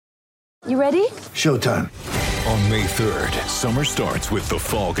You ready? Showtime. On May 3rd, summer starts with The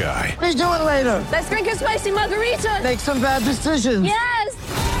Fall Guy. Let's do it later. Let's drink a spicy margarita. Make some bad decisions.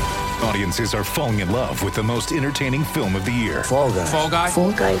 Yes. Audiences are falling in love with the most entertaining film of the year. Fall Guy. Fall Guy.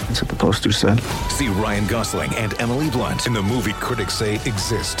 Fall Guy. That's what the poster said. See Ryan Gosling and Emily Blunt in the movie critics say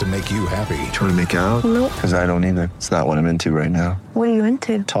exists to make you happy. Trying to make it out? Nope. Because I don't either. It's not what I'm into right now. What are you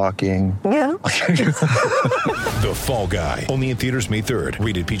into? Talking. Yeah. The Fall Guy. Only in theaters May 3rd.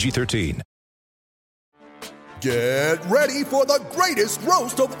 Rated PG-13. Get ready for the greatest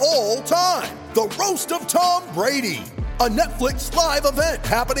roast of all time. The Roast of Tom Brady. A Netflix live event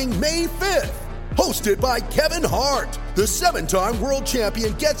happening May 5th. Hosted by Kevin Hart. The 7-time world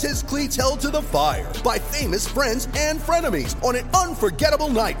champion gets his cleats held to the fire by famous friends and frenemies on an unforgettable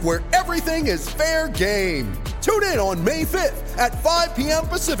night where everything is fair game. Tune in on May 5th at 5 p.m.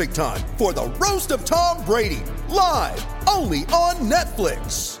 Pacific time for the Roast of Tom Brady. Live only on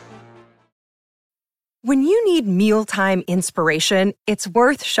Netflix. When you need mealtime inspiration, it's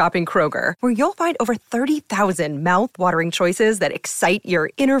worth shopping Kroger, where you'll find over 30,000 mouth-watering choices that excite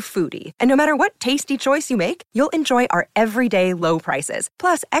your inner foodie. And no matter what tasty choice you make, you'll enjoy our everyday low prices,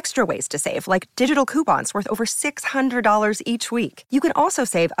 plus extra ways to save, like digital coupons worth over $600 each week. You can also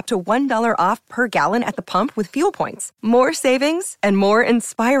save up to $1 off per gallon at the pump with fuel points. More savings and more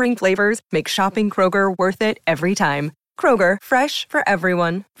inspiring flavors make shopping Kroger worth it every time. Kroger, fresh for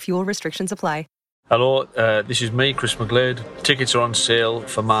everyone. Fuel restrictions apply. Hello, this is me, Chris McGlade. Tickets are on sale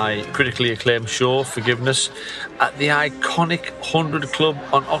for my critically acclaimed show, Forgiveness, at the iconic 100 Club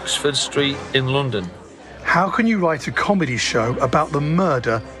on Oxford Street in London. How can you write a comedy show about the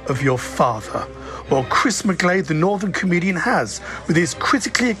murder of your father? Well, Chris McGlade, the Northern comedian, has, with his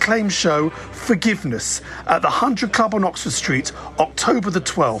critically acclaimed show, Forgiveness, at the 100 Club on Oxford Street, October the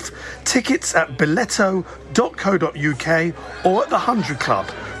 12th. Tickets at biletto.co.uk or at the 100 Club.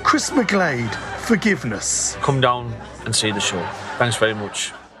 Chris McGlade, Forgiveness. Come down and see the show. Thanks very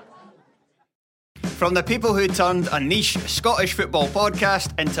much. From the people who turned a niche Scottish football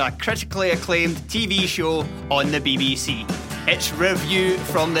podcast into a critically acclaimed TV show on the BBC. It's Review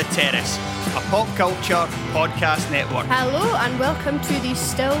from the Terrace, a pop culture podcast network. Hello and welcome to the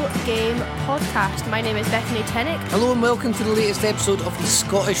Still Game podcast. My name is Bethany Tennick. Hello and welcome to the latest episode of the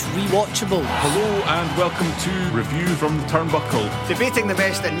Scottish Rewatchable. Hello and welcome to Review from the Turnbuckle. Debating the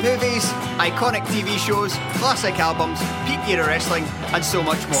best in movies, iconic TV shows, classic albums, peak era wrestling, and so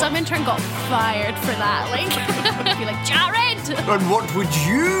much more. Some intern got fired for that. Be like, Jared! And what would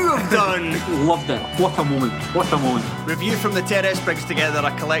you have done? Loved it. What a moment. What a moment. Review from the Terrace brings together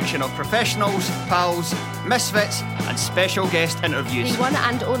a collection of professionals, pals, misfits, and special guest interviews. The one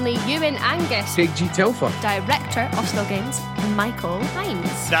and only Ewan Angus, Big G Telfer, director of Still Games, Michael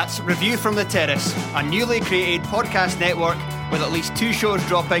Hines. That's Review from the Terrace, a newly created podcast network with at least 2 shows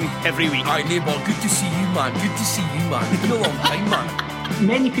dropping every week. Aye, neighbour, good to see you, man. Good to see you, man. It's been a long time, man.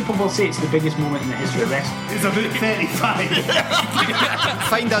 Many people will say it's the biggest moment in the history of wrestling. It's about 35.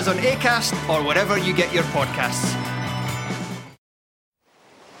 Find us on Acast or wherever you get your podcasts.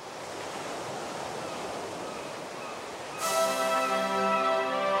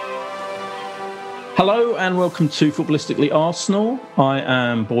 Hello and welcome to Footballistically Arsenal. I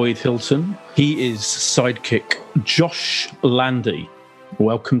am Boyd Hilton. He is sidekick Josh Landy.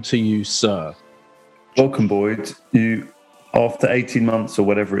 Welcome to you, sir. Welcome, Boyd. You, after 18 months or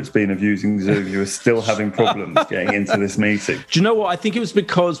whatever it's been of using Zoom, you are still having problems getting into this meeting. Do you know what? I think it was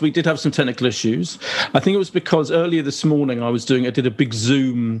because we did have some technical issues. I think it was because earlier this morning I did a big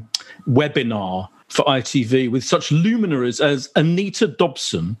Zoom webinar for ITV with such luminaries as Anita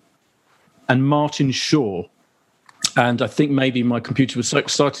Dobson and Martin Shaw. And I think maybe my computer was so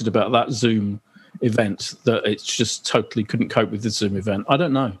excited about that Zoom event that it just totally couldn't cope with the Zoom event. I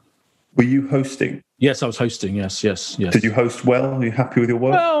don't know. Were you hosting? Yes, I was hosting. Yes. Did you host well? Are you happy with your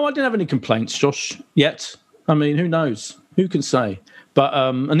work? Well, I didn't have any complaints, Josh, yet. I mean, who knows? Who can say? But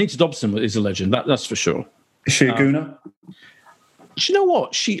Anita Dobson is a legend, that's for sure. Is she a gooner? Do you know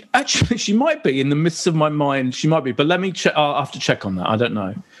what? She might be in the midst of my mind. She might be, but let me check. I'll have to check on that. I don't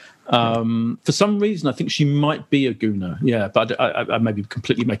know. For some reason, I think she might be a gooner. Yeah, but I may be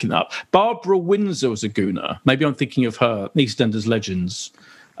completely making that up. Barbara Windsor was a gooner. Maybe I'm thinking of her, EastEnders legends.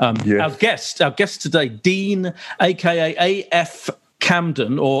 Yes. Our guest today, Dean, a.k.a. AF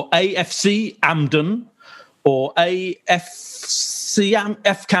Camden, or AFC Amden, or AFC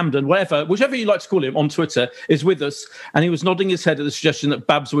F Camden, whichever you like to call him on Twitter, is with us. And he was nodding his head at the suggestion that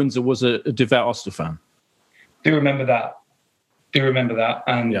Babs Windsor was a devout Arsenal fan. Do remember that.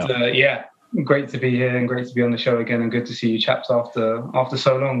 And great to be here and great to be on the show again, and good to see you chaps after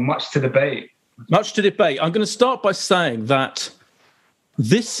so long. Much to debate. I'm going to start by saying that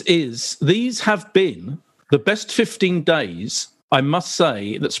These have been the best 15 days, I must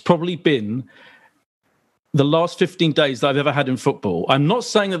say, that's probably been the last 15 days that I've ever had in football. I'm not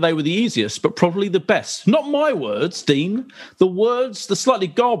saying that they were the easiest, but probably the best. Not my words, Dean. The slightly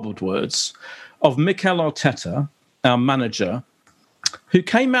garbled words of Mikel Arteta, our manager, who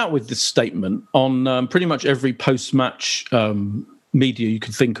came out with this statement on pretty much every post-match media you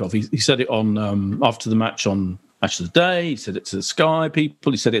could think of. He said it on after the match on Match of the Day. He said it to the Sky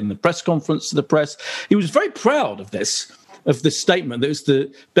people. He said it in the press conference to the press. He was very proud of this statement that it was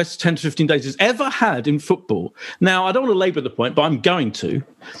the best 10 to 15 days he's ever had in football. Now, I don't want to labour the point, but I'm going to,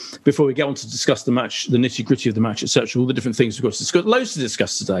 before we get on to discuss the match, the nitty-gritty of the match, etc., all the different things we've got to discuss, loads to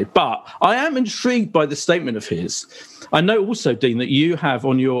discuss today. But I am intrigued by the statement of his. I know also, Dean, that you have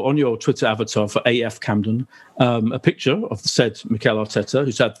on your Twitter avatar for AF Camden a picture of the said Mikel Arteta,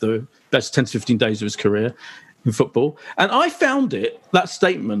 who's had the best 10 to 15 days of his career in football. And I found that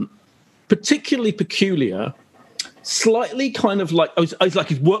statement, particularly peculiar, slightly kind of like I was like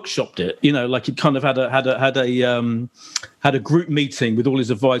he'd workshopped it, like he'd kind of had a group meeting with all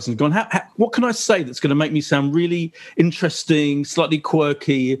his advisors and gone, what can I say that's going to make me sound really interesting, slightly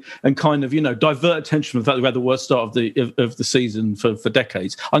quirky, and kind of divert attention from the fact that we had the worst start of the season for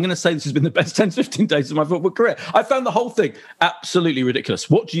decades. I'm going to say this has been the best 10 to 15 days of my football career. I found the whole thing absolutely ridiculous.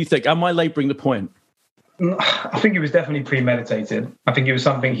 What do you think? Am I labouring the point? I think it was definitely premeditated. I think it was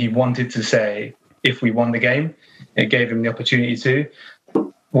something he wanted to say if we won the game. It gave him the opportunity to.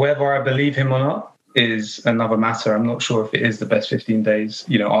 Whether I believe him or not is another matter. I'm not sure if it is the best 15 days,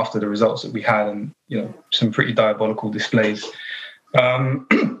 after the results that we had and, some pretty diabolical displays. What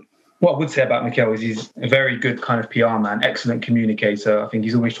I would say about Mikel is he's a very good kind of PR man, excellent communicator. I think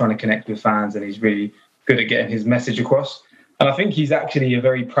he's always trying to connect with fans and he's really good at getting his message across. And I think he's actually a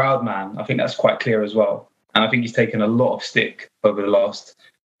very proud man. I think that's quite clear as well. And I think he's taken a lot of stick over the last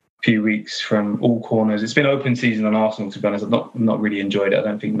few weeks from all corners. It's been open season on Arsenal, to be honest. I've not really enjoyed it. I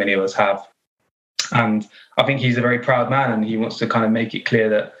don't think many of us have. And I think he's a very proud man and he wants to kind of make it clear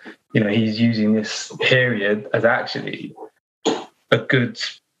that, he's using this period as actually a good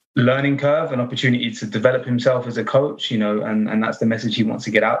learning curve, an opportunity to develop himself as a coach, and that's the message he wants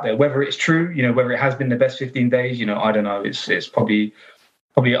to get out there. Whether it's true, whether it has been the best 15 days, I don't know. It's probably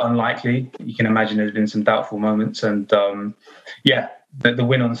unlikely. You can imagine there's been some doubtful moments and, the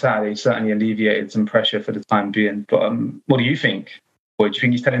win on Saturday certainly alleviated some pressure for the time being. But what do you think? Boy, do you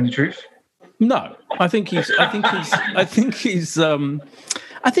think he's telling the truth? No, I think it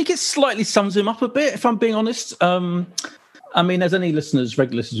slightly sums him up a bit, if I'm being honest. I mean, as any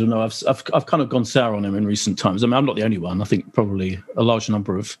regular listeners will know, I've kind of gone sour on him in recent times. I mean, I'm not the only one. I think probably a large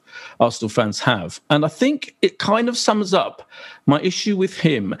number of Arsenal fans have. And I think it kind of sums up my issue with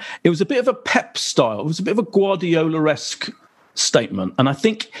him. It was a bit of a Pep style. It was a bit of a Guardiola-esque statement, and I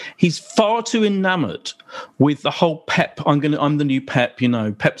think he's far too enamoured with the whole Pep. I'm the new Pep.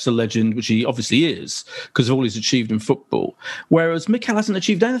 Pep's a legend, which he obviously is because of all he's achieved in football. Whereas Mikel hasn't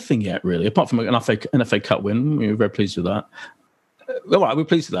achieved anything yet, really, apart from an FA Cup win. We were very pleased with that. All right, we're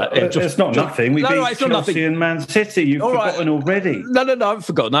pleased with that. It's not nothing. We beat Chelsea and Man City. You've forgotten already. No, I've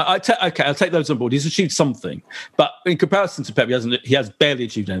forgotten. Okay, I'll take those on board. He's achieved something. But in comparison to Pep, he has barely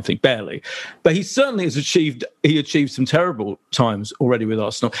achieved anything, barely. But he certainly has achieved some terrible times already with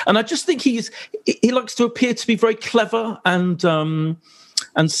Arsenal. And I just think he likes to appear to be very clever and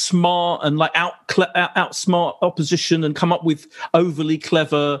smart and like outsmart opposition and come up with overly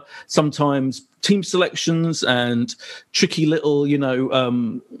clever, sometimes team selections and tricky little,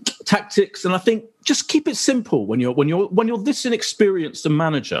 tactics. And I think just keep it simple when you're this inexperienced a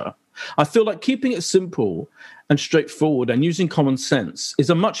manager. I feel like keeping it simple and straightforward and using common sense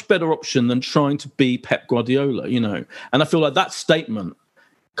is a much better option than trying to be Pep Guardiola, And I feel like that statement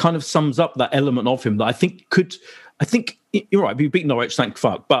kind of sums up that element of him that I think you're right, we beat Norwich, thank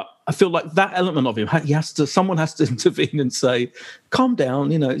fuck. But I feel like that element of him, someone has to intervene and say, calm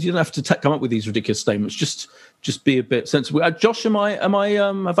down, you don't have to come up with these ridiculous statements. Just be a bit sensible. Josh, have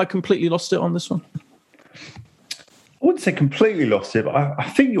I completely lost it on this one? I wouldn't say completely lost it, but I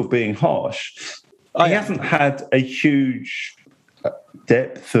think you're being harsh. He hasn't had a huge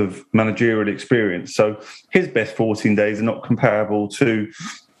depth of managerial experience. So his best 14 days are not comparable to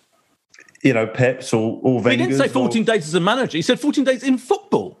Pep's or Wenger's. He didn't say 14 days as a manager. He said 14 days in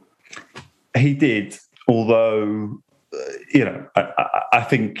football. He did, although I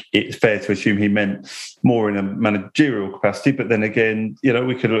think it's fair to assume he meant more in a managerial capacity. But then again,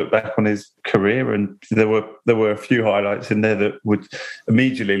 we could look back on his career, and there were a few highlights in there that would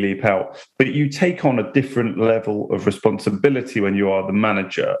immediately leap out. But you take on a different level of responsibility when you are the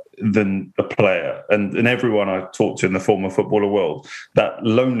manager than a player. And everyone I talk to in the former footballer world, that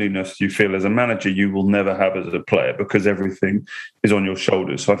loneliness you feel as a manager, you will never have as a player because everything is on your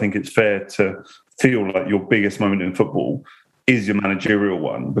shoulders. So I think it's fair to feel like your biggest moment in football is your managerial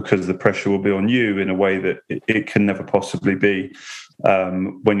one, because the pressure will be on you in a way that it can never possibly be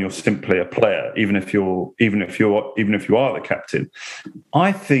when you're simply a player, even if you are the captain.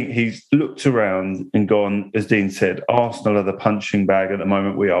 I think he's looked around and gone, as Dean said, Arsenal are the punching bag at the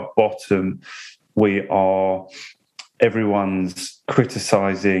moment. We are bottom. Everyone's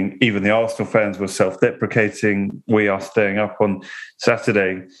criticising. Even the Arsenal fans were self-deprecating. We are staying up on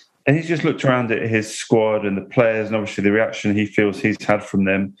Saturday. And he's just looked around at his squad and the players, and obviously the reaction he feels he's had from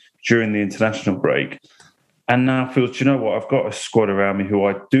them during the international break. And now feels, you know what, I've got a squad around me who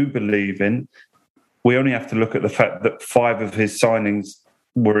I do believe in. We only have to look at the fact that 5 of his signings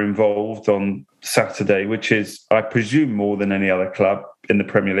were involved on Saturday, which is, I presume, more than any other club in the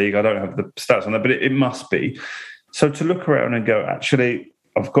Premier League. I don't have the stats on that, but it must be. So to look around and go, actually,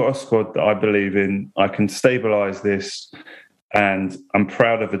 I've got a squad that I believe in. I can stabilise this. And I'm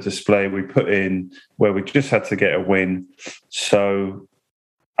proud of the display we put in where we just had to get a win. So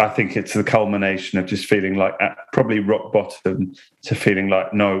I think it's the culmination of just feeling like at probably rock bottom to feeling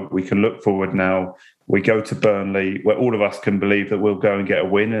like, no, we can look forward now. We go to Burnley where all of us can believe that we'll go and get a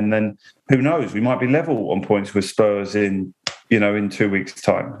win. And then who knows, we might be level on points with Spurs in 2 weeks'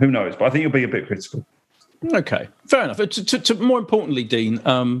 time. Who knows? But I think you'll be a bit critical. Okay, fair enough. To more importantly, Dean,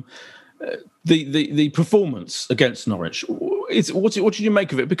 the performance against Norwich, what did you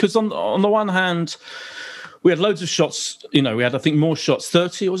make of it? Because on the one hand, we had loads of shots. We had, I think, more shots,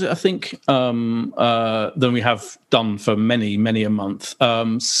 30 was it? I think than we have done for many a month.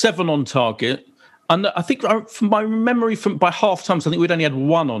 7 on target, and I think from my memory, by half time, I think we'd only had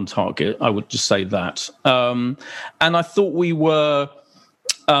 1 on target. I would just say that, and I thought we were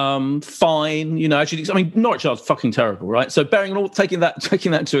fine. Actually, I mean, Norwich are fucking terrible, right? So taking that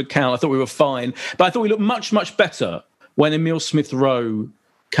into account, I thought we were fine, but I thought we looked much better when Emile Smith-Rowe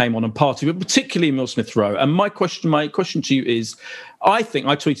came on and party, but particularly Emile Smith-Rowe. And my question to you is, I think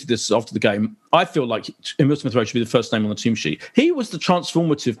I tweeted this after the game. I feel like Emile Smith-Rowe should be the first name on the team sheet. He was the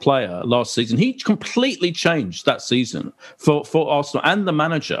transformative player last season. He completely changed that season for Arsenal and the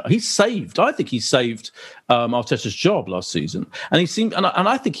manager. I think he saved Arteta's job last season, and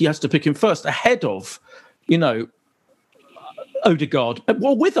I think he has to pick him first ahead of, Odegaard.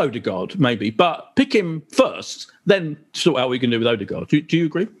 Well, with Odegaard maybe, but pick him first, then sort out what you can do with Odegaard. Do you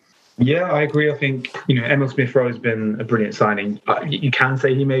agree? Yeah, I agree. I think, Emile Smith-Rowe has been a brilliant signing. You can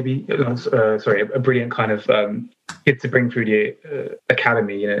say he may be, a brilliant kind of kid to bring through the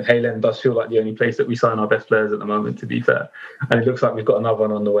academy. Haaland does feel like the only place that we sign our best players at the moment, to be fair. And it looks like we've got another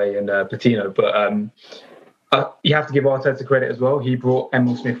one on the way in Patino. But you have to give Arteta credit as well. He brought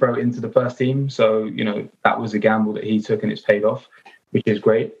Emile Smith-Rowe into the first team. So, that was a gamble that he took and it's paid off, which is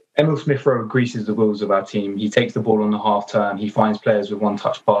great. Emile Smith-Rowe greases the wheels of our team. He takes the ball on the half turn. He finds players with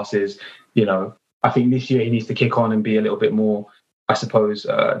one-touch passes. I think this year he needs to kick on and be a little bit more, I suppose,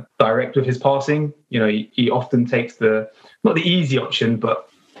 direct with his passing. He often takes not the easy option, but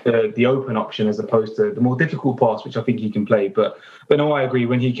the open option as opposed to the more difficult pass, which I think he can play. But no, I agree.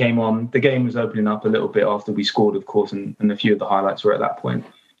 When he came on, the game was opening up a little bit after we scored, of course, and a few of the highlights were at that point.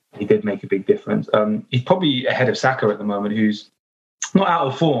 He did make a big difference. He's probably ahead of Saka at the moment, who's not out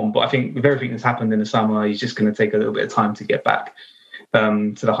of form, but I think with everything that's happened in the summer, he's just going to take a little bit of time to get back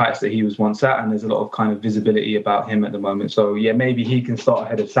to the heights that he was once at. And there's a lot of kind of visibility about him at the moment. So, yeah, maybe he can start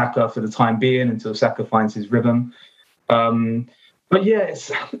ahead of Saka for the time being until Saka finds his rhythm. But yeah,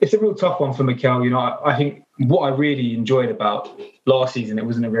 it's a real tough one for Mikel. I think what I really enjoyed about last season, it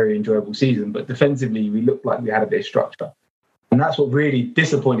wasn't a very enjoyable season, but defensively we looked like we had a bit of structure. And that's what really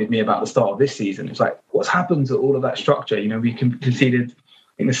disappointed me about the start of this season. It's like, what's happened to all of that structure? We conceded,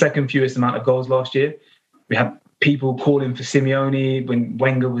 I think, the second fewest amount of goals last year. We had people calling for Simeone when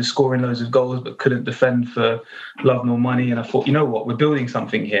Wenger was scoring loads of goals but couldn't defend for love nor money. And I thought, you know what, we're building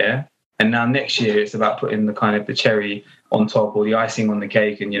something here. And now next year it's about putting the cherry on top or the icing on the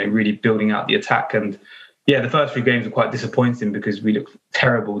cake and, really building out the attack. And yeah, the first 3 games were quite disappointing because we looked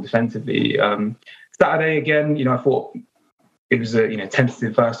terrible defensively. Saturday again, I thought it was a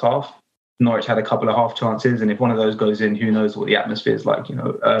tentative first half. Norwich had a couple of half chances, and if one of those goes in, who knows what the atmosphere is like,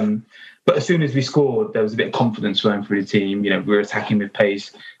 But as soon as we scored, there was a bit of confidence flowing through the team. We were attacking with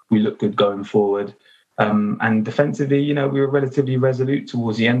pace. We looked good going forward. And defensively, we were relatively resolute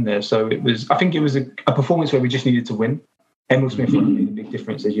towards the end there. So I think it was a performance where we just needed to win. Emil Smith made a big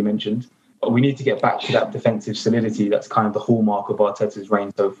difference, as you mentioned. But we need to get back to that defensive solidity that's kind of the hallmark of Arteta's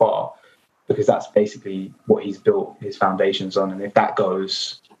reign so far, because that's basically what he's built his foundations on. And if that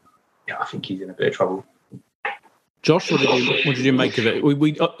goes, I think he's in a bit of trouble. Josh, what did you make of it?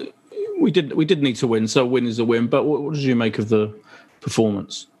 We did need to win, so a win is a win. But what did you make of the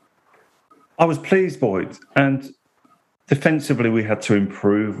performance? I was pleased, Boyd, and defensively we had to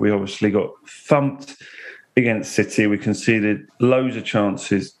improve. We obviously got thumped against City. We conceded loads of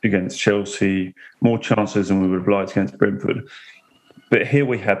chances against Chelsea, more chances than we would have liked against Brentford. But here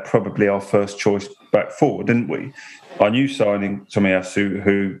we had probably our first choice back forward, didn't we? Our new signing, Tomiyasu,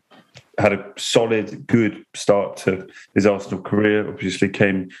 who had a solid, good start to his Arsenal career, obviously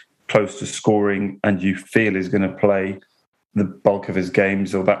came close to scoring, and you feel is going to play the bulk of his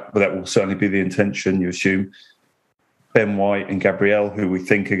games, or that will certainly be the intention, you assume. Ben White and Gabriel, who we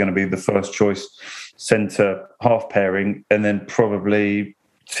think are going to be the first choice centre half pairing, and then probably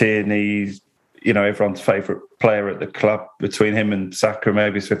Tierney, everyone's favourite player at the club, between him and Saka,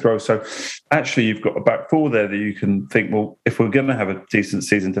 maybe Smith Rowe. So actually you've got a back four there that you can think, well, if we're going to have a decent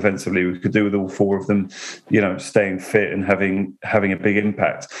season defensively, we could do with all four of them, staying fit and having a big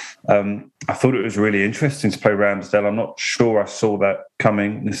impact. I thought it was really interesting to play Ramsdale. I'm not sure I saw that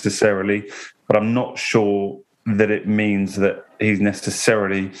coming necessarily, but I'm not sure that it means that he's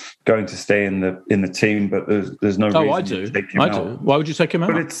necessarily going to stay in the team, but there's no reason to take him out. I do. Why would you take him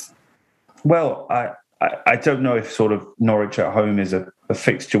out? But I don't know if sort of Norwich at home is a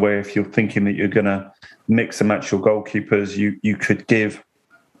fixture where if you're thinking that you're going to mix and match your goalkeepers, you could give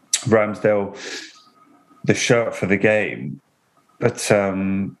Ramsdale the shirt for the game. But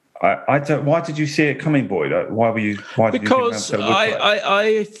I don't. Why did you see it coming, Boyd? Because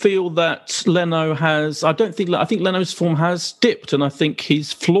I feel that Leno has. I think Leno's form has dipped, and I think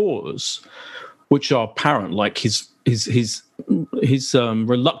his flaws, which are apparent, like his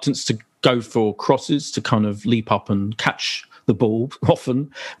reluctance to go for crosses, to kind of leap up and catch the ball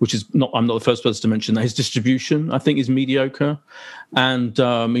often, which is not. I'm not the first person to mention that. His distribution, I think, is mediocre, and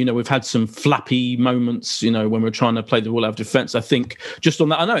we've had some flappy moments. When we're trying to play the ball out of defence. I think just on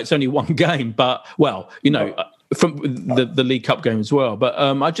that, I know it's only one game, but from the League Cup game as well. But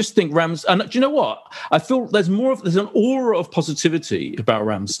I just think Rams. And do you know what? I feel there's an aura of positivity about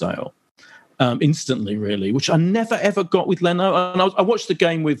Ramsdale. Instantly, really, which I never ever got with Leno. And I watched the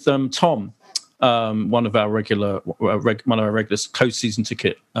game with Tom, one of our regular co-season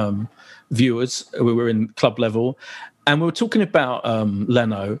ticket viewers. We were in club level, and we were talking about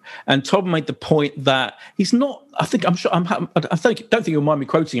Leno. And Tom made the point that he's not. I don't think you'll mind me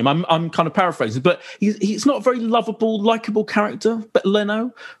quoting him. I'm kind of paraphrasing, but he's not a very lovable, likable character. But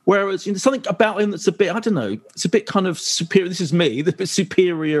Leno, whereas there's something about him that's a bit, I don't know, it's a bit kind of superior. This is me, a bit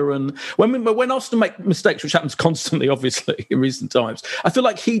superior. And when Arsenal make mistakes, which happens constantly, obviously in recent times, I feel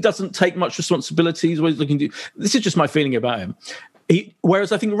like he doesn't take much responsibility. He's always looking to. This is just my feeling about him.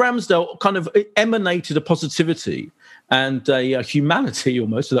 Whereas I think Ramsdale kind of emanated a positivity and a humanity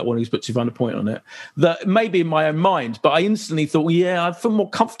almost, so that one who's put too fine a point on it, that maybe in my own mind, but I instantly thought, I feel more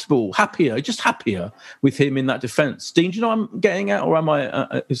comfortable, happier with him in that defence. Dean, do you know what I'm getting at, or am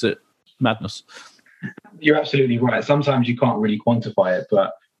I, is it madness? You're absolutely right. Sometimes you can't really quantify it,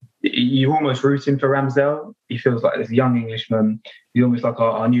 but you're almost rooting for Ramsdale. He feels like this young Englishman. He's almost like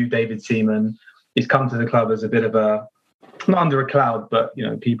our new David Seaman. He's come to the club as a bit of a, not under a cloud, but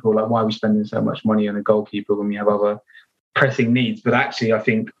people are like, why are we spending so much money on a goalkeeper when we have other pressing needs? But actually, I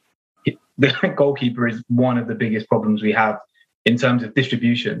think the goalkeeper is one of the biggest problems we have in terms of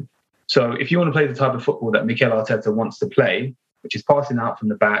distribution. So if you want to play the type of football that Mikel Arteta wants to play, which is passing out from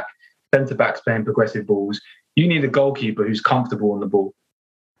the back, centre-backs playing progressive balls, you need a goalkeeper who's comfortable on the ball.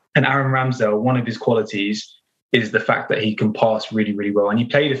 And Aaron Ramsdale, one of his qualities is the fact that he can pass really, really well. And he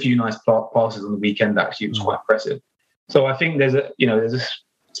played a few nice passes on the weekend, actually. It was quite impressive. So I think there's a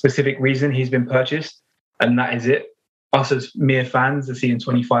specific reason he's been purchased, and that is it. Us as mere fans are seeing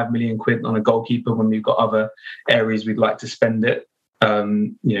 25 million quid on a goalkeeper when we've got other areas we'd like to spend it.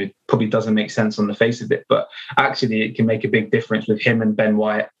 Probably doesn't make sense on the face of it, but actually it can make a big difference with him and Ben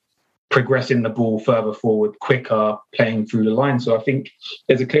White progressing the ball further forward, quicker, playing through the line. So I think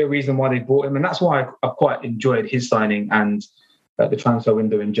there's a clear reason why they bought him, and that's why I've quite enjoyed his signing and the transfer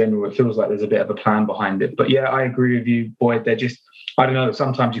window in general. It feels like there's a bit of a plan behind it. But yeah, I agree with you, Boyd. They're just, I don't know,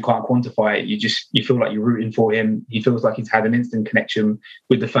 sometimes you can't quantify it. You feel like you're rooting for him. He feels like he's had an instant connection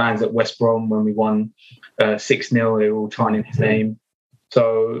with the fans at West Brom when we won 6-0. They were all chanting his name.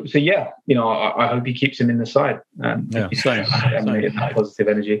 So yeah, I hope he keeps him in the side. Same. That positive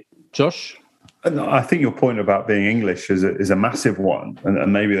energy. Josh? And I think your point about being English is a massive one,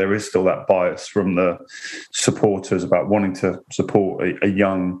 and maybe there is still that bias from the supporters about wanting to support a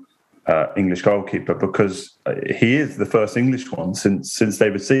young English goalkeeper, because he is the first English one since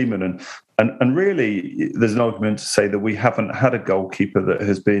David Seaman, and really there's an argument to say that we haven't had a goalkeeper that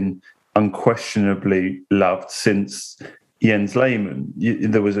has been unquestionably loved since Jens Lehmann.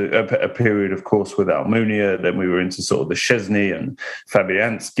 There was a period, of course, with Almunia. Then we were into sort of the Szczesny and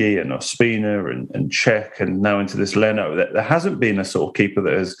Fabianski and Ospina and Cech, and now into this Leno. There hasn't been a sort of keeper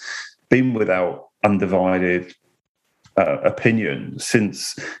that has been without undivided opinion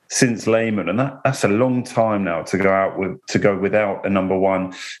since Lehmann, and that's a long time now to go without a number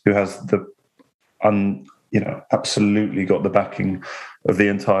one who has absolutely got the backing of the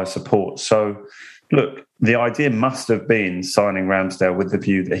entire support. So, look, the idea must have been signing Ramsdale with the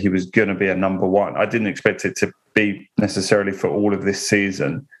view that he was going to be a number one. I didn't expect it to be necessarily for all of this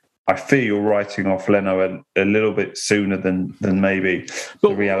season. I fear you're writing off Leno a little bit sooner than maybe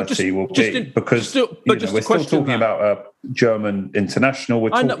the reality will be, because we're still talking about a German international.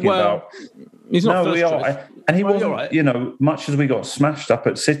 We're talking about. He's not we are, choice. And he wasn't. Right. Much as we got smashed up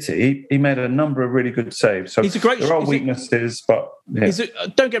at City, he made a number of really good saves. So there are weaknesses, but yeah.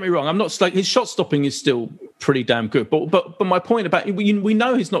 Don't get me wrong. I'm not like his shot stopping is still pretty damn good. But my point about we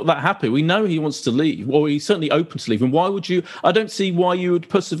know he's not that happy. We know he wants to leave, or he's certainly open to leave. And why would you? I don't see why you would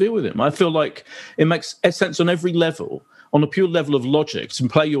persevere with him. I feel like it makes sense on every level. On a pure level of logic, to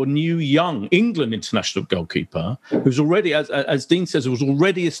play your new young England international goalkeeper, who's already, as Dean says, who's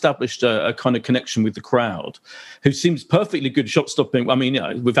already established a kind of connection with the crowd, who seems perfectly good shot stopping. I mean,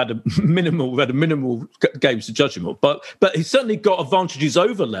 we've had a minimal games to judge him on, but he's certainly got advantages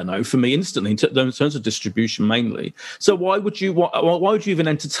over Leno for me instantly in terms of distribution mainly. So why would you even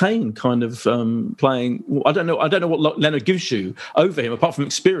entertain kind of playing? I don't know what Leno gives you over him apart from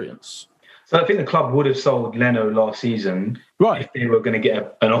experience. So I think the club would have sold Leno last season if they were going to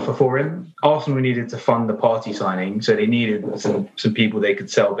get an offer for him. Arsenal needed to fund the party signing, so they needed some people they could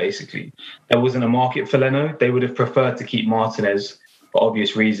sell, basically. There wasn't a market for Leno. They would have preferred to keep Martinez, for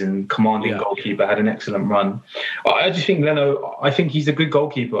obvious reason, commanding goalkeeper, had an excellent run. I just think Leno, I think he's a good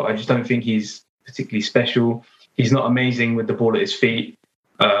goalkeeper. I just don't think he's particularly special. He's not amazing with the ball at his feet.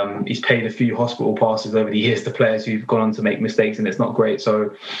 He's paid a few hospital passes over the years to players who've gone on to make mistakes, and it's not great.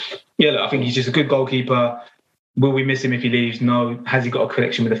 So, I think he's just a good goalkeeper. Will we miss him if he leaves? No. Has he got a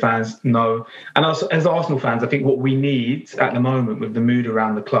connection with the fans? No. And as Arsenal fans, I think what we need at the moment with the mood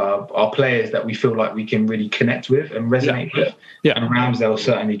around the club are players that we feel like we can really connect with and resonate with. Yeah. And Ramsdale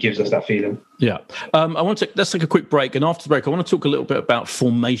certainly gives us that feeling. Yeah. Let's take a quick break. And after the break, I want to talk a little bit about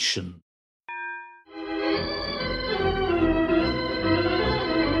formation.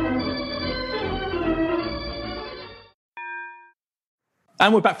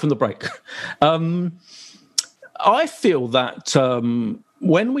 And we're back from the break. I feel that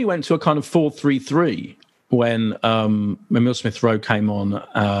when we went to a kind of 4-3-3, when Emile Smith-Rowe came on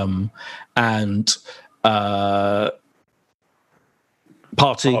and Thomas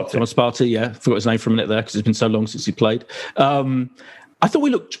Partey, forgot his name for a minute there because it's been so long since he played. I thought we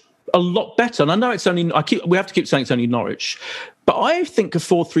looked a lot better. And I know it's only, we have to keep saying it's only Norwich, but I think a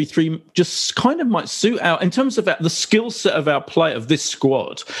 4-3-3 just kind of might suit out in terms of the skill set of our play of this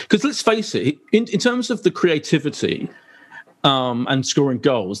squad. Because let's face it, in terms of the creativity and scoring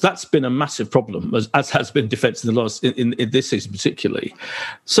goals, that's been a massive problem, as has been defence in this season particularly.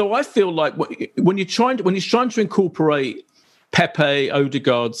 So I feel like when he's trying to incorporate Pepe,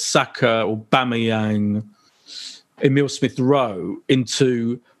 Odegaard, Saka, or Aubameyang, Emile Smith-Rowe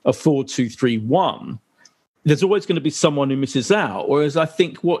into a 4-2-3-1, there's always going to be someone who misses out. Whereas I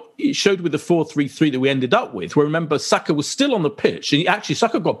think what it showed with the 4-3-3 that we ended up with, where remember Saka was still on the pitch, and actually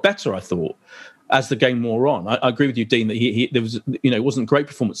Saka got better, I thought, as the game wore on. I agree with you, Dean, that there was, it wasn't a great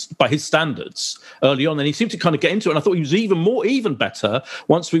performance by his standards early on, and he seemed to kind of get into it. And I thought he was even better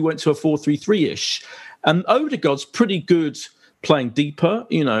once we went to a 4-3-3-ish. And Odegaard's pretty good playing deeper,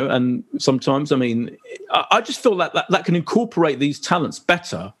 and sometimes, I just feel that can incorporate these talents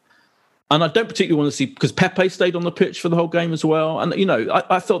better. And I don't particularly want to see, because Pepe stayed on the pitch for the whole game as well. And,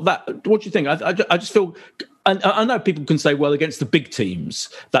 I felt that, what do you think? I just feel, and I know people can say, well, against the big teams,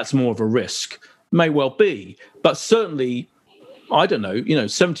 that's more of a risk. May well be. But certainly, I don't know,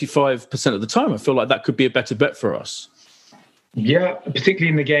 75% of the time, I feel like that could be a better bet for us. Yeah, particularly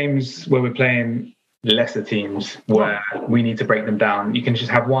in the games where we're playing lesser teams where we need to break them down. You can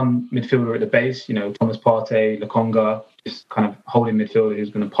just have one midfielder at the base, Thomas Partey, Lokonga, just kind of holding midfielder who's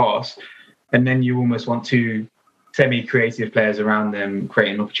going to pass. And then you almost want two semi-creative players around them,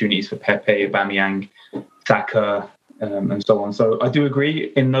 creating opportunities for Pepe, Aubameyang, Saka, and so on. So I do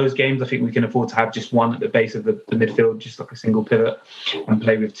agree. In those games, I think we can afford to have just one at the base of the midfield, just like a single pivot, and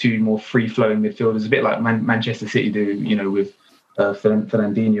play with two more free-flowing midfielders, a bit like Manchester City do, with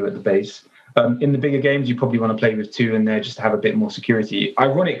Fernandinho at the base. In the bigger games, you probably want to play with two in there just to have a bit more security.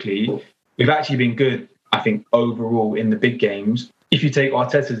 Ironically, we've actually been good, I think, overall in the big games. If you take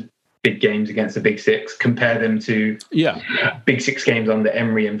Arteta's big games against the big six, compare them to big six games under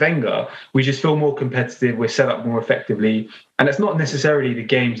Emery and Wenger, we just feel more competitive, we're set up more effectively. And it's not necessarily the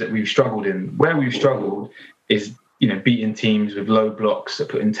games that we've struggled in. Where we've struggled is, beating teams with low blocks,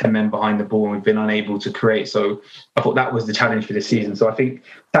 putting 10 men behind the ball, and we've been unable to create. So I thought that was the challenge for this season. So I think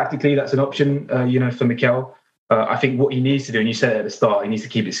tactically that's an option, for Mikel. I think what he needs to do, and you said it at the start, he needs to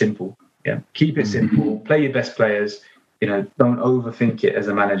keep it simple. Yeah, keep it simple, play your best players, don't overthink it as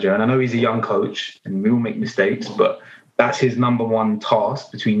a manager. And I know he's a young coach and we all make mistakes, but that's his number one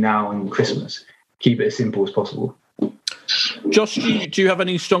task between now and Christmas. Keep it as simple as possible. Josh, do you have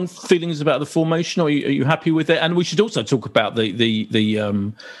any strong feelings about the formation, or are you happy with it? And we should also talk about the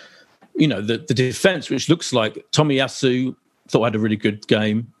defence, which looks like Tomiyasu thought had a really good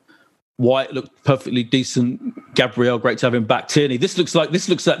game. White looked perfectly decent. Gabriel, great to have him back. Tierney, this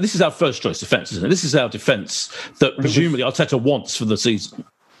is our first choice defence, isn't it? This is our defence that presumably Arteta wants for the season.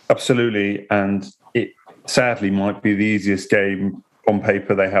 Absolutely, and it sadly might be the easiest game on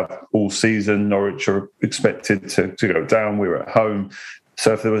paper they have all season. Norwich are expected to go down. We're at home.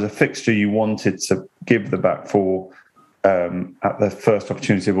 So if there was a fixture you wanted to give the back four at the first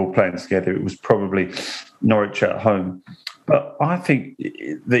opportunity of all playing together, it was probably Norwich at home. But I think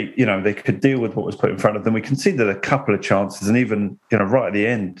they could deal with what was put in front of them. We conceded a couple of chances, and even right at the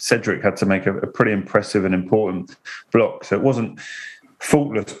end, Cedric had to make a pretty impressive and important block. So it wasn't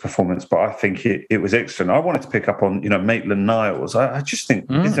faultless performance, but I think it was excellent. I wanted to pick up on Maitland-Niles. I just think,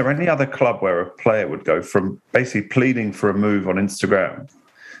 is there any other club where a player would go from basically pleading for a move on Instagram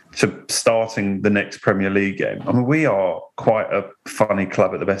to starting the next Premier League game? I mean, we are quite a funny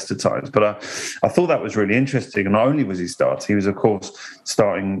club at the best of times, but I thought that was really interesting. And not only was he starting, he was, of course,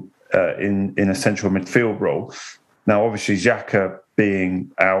 starting in a central midfield role. Now, obviously, Xhaka being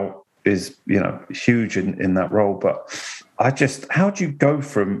out is, huge in that role, but how do you go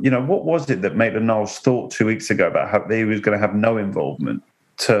from, what was it that Maitland-Niles thought 2 weeks ago about how he was going to have no involvement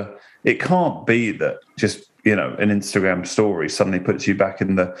to, it can't be that just, an Instagram story suddenly puts you back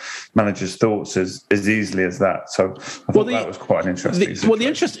in the manager's thoughts as easily as that. So I thought that was quite an interesting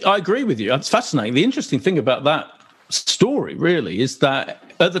I agree with you. It's fascinating. The interesting thing about that story really is that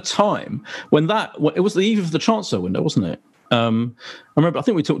at the time when it was the eve of the transfer window, wasn't it? I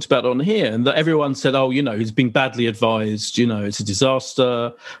think we talked about it on here, and that everyone said, he's been badly advised, it's a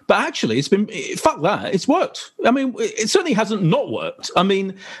disaster. But actually, it's worked. I mean, it certainly hasn't not worked. I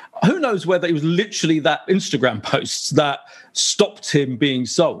mean, who knows whether it was literally that Instagram post that stopped him being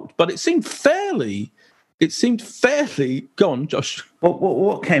sold. But it seemed fairly... Go on, Josh. Well,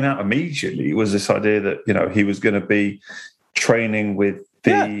 what came out immediately was this idea that, he was going to be training with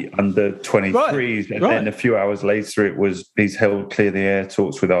the under 23s, and then a few hours later it was he's held clear the air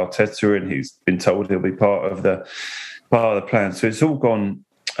talks with Arteta, and he's been told he'll be part of the plan. So it's all gone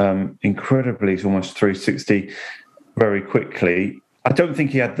incredibly, it's almost 360 very quickly. I don't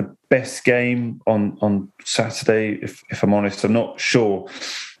think he had the best game on Saturday, if I'm honest. I'm not sure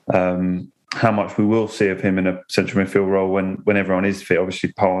how much we will see of him in a central midfield role when everyone is fit.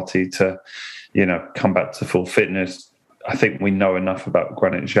 Obviously, Partey to come back to full fitness. I think we know enough about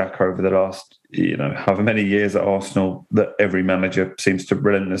Granit Xhaka over the last, however many years at Arsenal that every manager seems to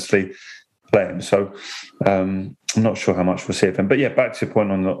relentlessly play him. So I'm not sure how much we'll see of him. But yeah, back to your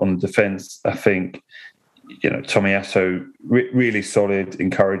point on the defence, I think, Tomiyasu really solid,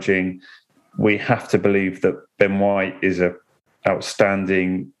 encouraging. We have to believe that Ben White is a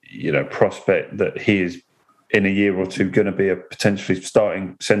outstanding, prospect, that he is in a year or two going to be a potentially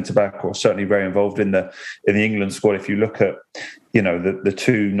starting centre-back, or certainly very involved in the England squad. If you look at, the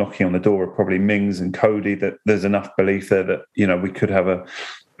two knocking on the door are probably Mings and Cody, that there's enough belief there that, we could have a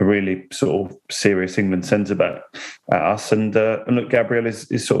really sort of serious England centre-back at us. And look, Gabriel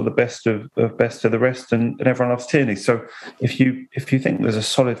is sort of the best of the rest, and everyone loves Tierney. So if you think there's a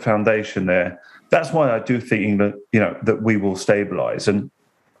solid foundation there, that's why I do think England, that we will stabilise. And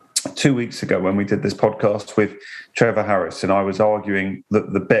 2 weeks ago when we did this podcast with Trevor Harris, and I was arguing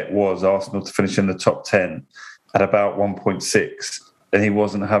that the bet was Arsenal to finish in the top 10 at about 1.6, and he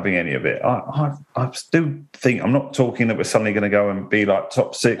wasn't having any of it. I still think, I'm not talking that we're suddenly going to go and be like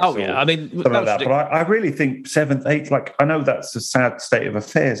top 6 something like that, but I really think 7th, 8th, I know that's a sad state of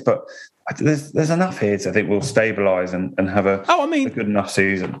affairs, but there's enough here to think we'll stabilise and have a good enough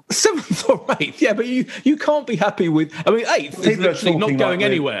season. 7th or 8th, yeah, but you can't be happy with. I mean, 8th is literally not going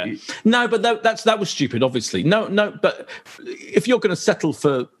anywhere. No, but that was stupid. Obviously, no. But if you're going to settle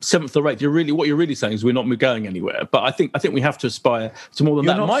for 7th or 8th, what you're really saying is we're not going anywhere. But I think we have to aspire to more than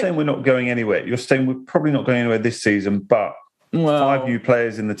that. You're not saying we're not going anywhere. You're saying we're probably not going anywhere this season, but. 5 new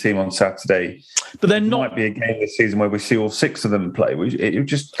players in the team on Saturday. But they're not. Might be a game this season where we see all 6 of them play.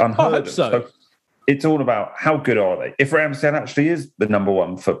 It's just unheard of. So it's all about how good are they. If Ramsdale actually is the number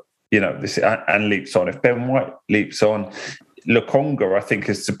one for this and leaps on, if Ben White leaps on, Lokonga, I think,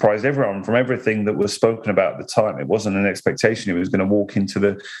 has surprised everyone from everything that was spoken about at the time. It wasn't an expectation he was going to walk into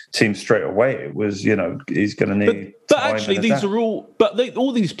the team straight away. It was, he's going to need. But actually, these are all. But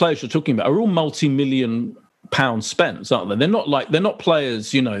all these players you're talking about are all multi-million pound spent, aren't they? They're not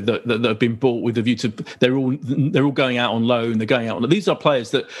players, that have been bought with a view to they're all going out on loan. They're going out on. These are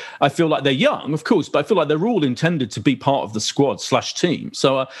players that I feel like they're young, of course, but I feel like they're all intended to be part of the squad/team.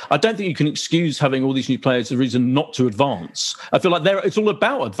 So I don't think you can excuse having all these new players as a reason not to advance. I feel like it's all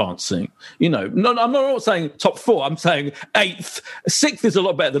about advancing. I'm not saying top 4. I'm saying 8th, 6th is a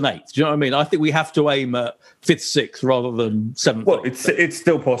lot better than 8th. Do you know what I mean? I think we have to aim at 5th, 6th rather than 7th. Well, it's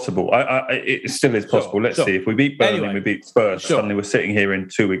still possible. It still is possible. Let's see. If we beat Burnley, we beat Spurs. Suddenly we're sitting here in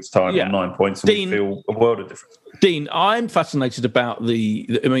 2 weeks' time on 9 points, and Dean, we feel a world of difference. Dean, I'm fascinated about the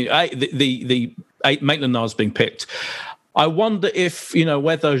Maitland-Niles being picked. I wonder if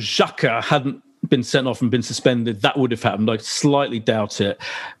whether Xhaka hadn't been sent off and been suspended, that would have happened. I slightly doubt it,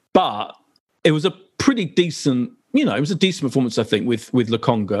 but it was a pretty decent. It was a decent performance, I think, with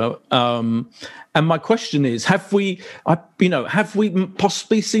Lokonga. And my question is, have we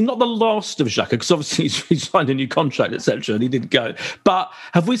possibly seen not the last of Xhaka, because obviously he's signed a new contract, etc., and he didn't go. But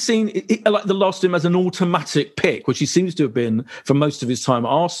have we seen like the last of him as an automatic pick, which he seems to have been for most of his time at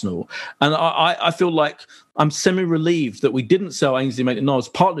Arsenal? And I feel like I'm semi-relieved that we didn't sell Ainsley Maitland-Niles,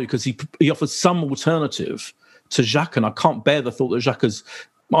 partly because he offers some alternative to Xhaka, and I can't bear the thought that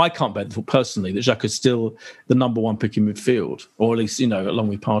I can't bear the thought personally that Xhaka is still the number one pick in midfield, or at least, along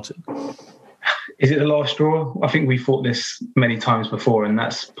with Partey. Is it the last straw? I think we fought this many times before, and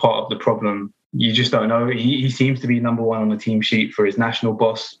that's part of the problem. You just don't know. He seems to be number one on the team sheet for his national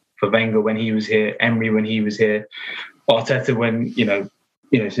boss, for Wenger when he was here, Emery when he was here, Arteta when,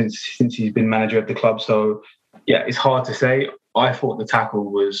 since he's been manager of the club. So, yeah, it's hard to say. I thought the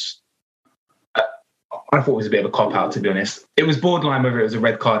tackle was a bit of a cop-out, to be honest. It was borderline whether it was a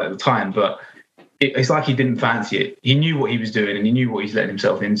red card at the time, but it's like he didn't fancy it. He knew what he was doing, and he knew what he's letting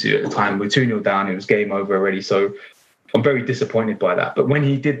himself into at the time. We're 2-0 down, it was game over already, so I'm very disappointed by that. But when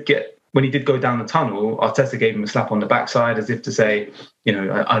he did go down the tunnel, Arteta gave him a slap on the backside as if to say,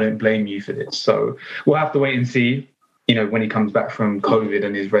 I don't blame you for this. So we'll have to wait and see, when he comes back from COVID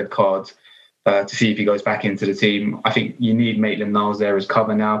and his red cards, to see if he goes back into the team. I think you need Maitland-Niles there as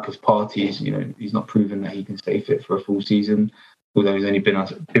cover now, because Partey's, he's not proven that he can stay fit for a full season, although he's only been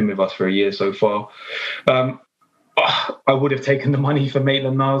with us for a year so far. I would have taken the money for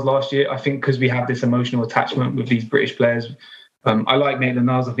Maitland-Niles last year, I think, because we have this emotional attachment with these British players. I like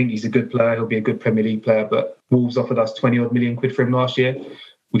Maitland-Niles. I think he's a good player. He'll be a good Premier League player, but Wolves offered us 20-odd million quid for him last year.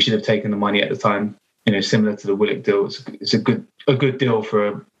 We should have taken the money at the time, similar to the Willock deal. It's a good deal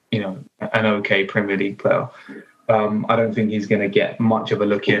for an okay Premier League player. I don't think he's going to get much of a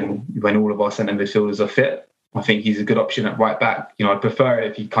look in when all of our centre midfielders are fit. I think he's a good option at right back. I'd prefer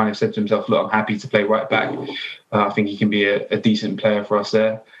it if he kind of said to himself, look, I'm happy to play right back. I think he can be a decent player for us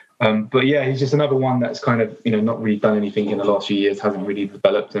there. But yeah, he's just another one that's kind of, not really done anything in the last few years, hasn't really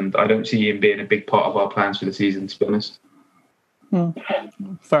developed. And I don't see him being a big part of our plans for the season, to be honest.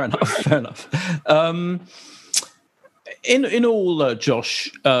 Fair enough. In all,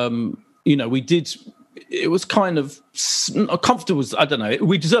 Josh, we did. It was kind of comfortable. I don't know.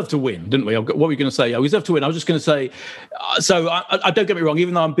 We deserved to win, didn't we? What were we going to say? Yeah, we deserved to win. I was just going to say. So I don't get me wrong.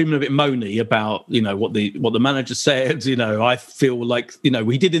 Even though I'm being a bit moany about what the manager said, I feel like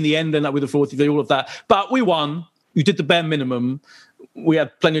we did in the end end up with a 43, all of that. But we won. We did the bare minimum. We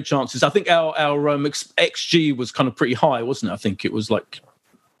had plenty of chances. I think our XG was kind of pretty high, wasn't it? I think it was like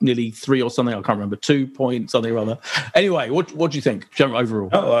nearly 3 or something. I can't remember. 2 points, something or other. Anyway, what do you think overall?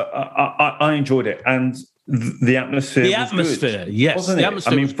 Oh, I enjoyed it, and the atmosphere. The atmosphere, good, yes. wasn't it?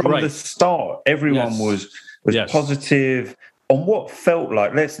 I mean, from the start, everyone was positive on what felt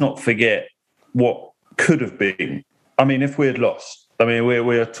like. Let's not forget what could have been. I mean, if we had lost,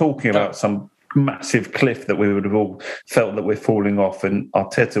 we're talking about some massive cliff that we would have all felt that we're falling off, and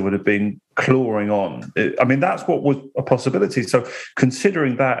Arteta would have been clawing on. I mean, that's what was a possibility. So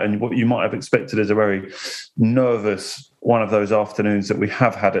considering that and what you might have expected as a very nervous one of those afternoons that we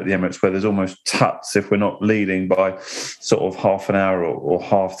have had at the Emirates, where there's almost tuts if we're not leading by sort of half an hour or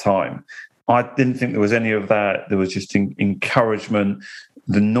half time. I didn't think there was any of that. There was just encouragement.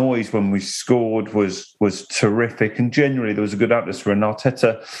 The noise when we scored was terrific, and generally there was a good atmosphere. And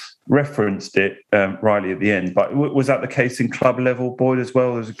Arteta referenced it rightly at the end. But was that the case in club level, Boyd, as well?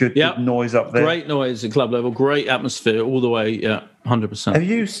 There was a good noise up there. Great noise in club level, great atmosphere all the way. Yeah, 100%. Are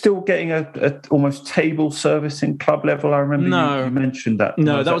you still getting a almost table service in club level? I remember you mentioned that.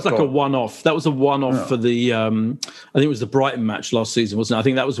 No, that was like a one-off. That was a one-off for the. I think it was the Brighton match last season, wasn't it? I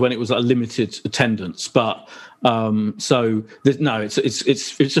think that was when it was a limited attendance, but. It's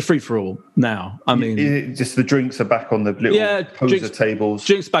a free for all now. I mean, just the drinks are back on the little poser tables.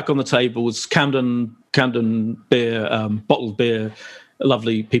 Drinks back on the tables. Camden beer, bottled beer.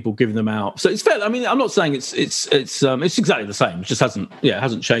 Lovely people giving them out. So it's fair. I mean, I'm not saying it's exactly the same. It just hasn't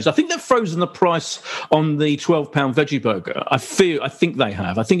changed. I think they've frozen the price on the £12 veggie burger. I think they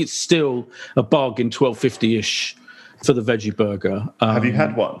have. I think it's still a bargain, £12.50-ish. For the veggie burger. Have you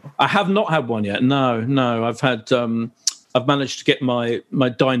had one? I have not had one yet. No. I've had. I've managed to get my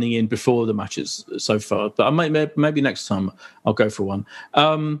dining in before the matches so far, but I maybe next time I'll go for one.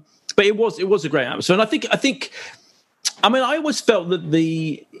 But it was a great atmosphere, and I think. I mean, I always felt that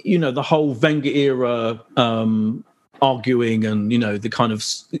the whole Wenger era arguing and the kind of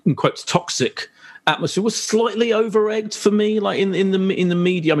in quotes toxic atmosphere was slightly over-egged for me, like in the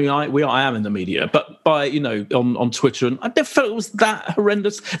media. I mean, I am in the media, but by on Twitter, and I never felt it was that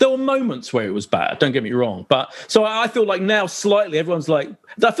horrendous. There were moments where it was bad. Don't get me wrong, but so I feel like now slightly everyone's like.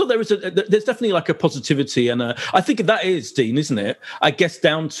 I feel there's definitely like a positivity, and I think that is, Dean, isn't it? I guess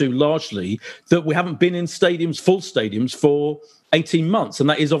down to largely that we haven't been in full stadiums for 18 months, and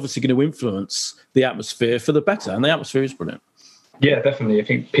that is obviously going to influence the atmosphere for the better, and the atmosphere is brilliant. Yeah, definitely. I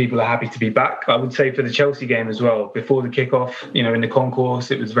think people are happy to be back. I would say for the Chelsea game as well, before the kickoff, in the concourse,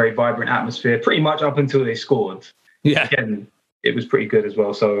 it was a very vibrant atmosphere, pretty much up until they scored. Yeah. Again, it was pretty good as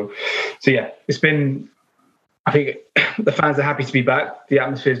well. So yeah, it's been, I think the fans are happy to be back. The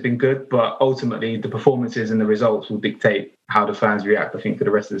atmosphere has been good, but ultimately the performances and the results will dictate how the fans react, I think, for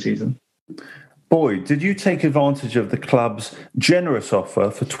the rest of the season. Boyd, did you take advantage of the club's generous offer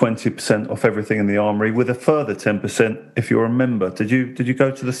for 20% off everything in the Armoury with a further 10% if you're a member? Did you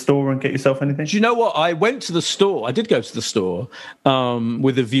go to the store and get yourself anything? Do you know what? I went to the store. I did go to the store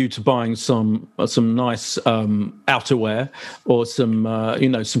with a view to buying some nice outerwear or some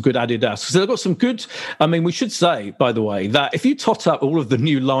good Adidas. So they've got some good. I mean, we should say, by the way, that if you tot up all of the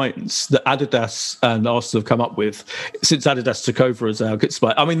new lines that Adidas and Arsenal have come up with since Adidas took over as our kit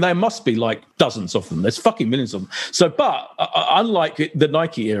supplier, I mean, there must be like dozens of them. There's fucking millions of them. So, but unlike the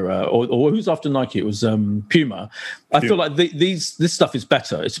Nike era, or who's after Nike, it was Puma. I feel like this stuff is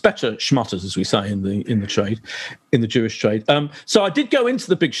better. It's better schmutters, as we say in the trade, in the Jewish trade. So I did go into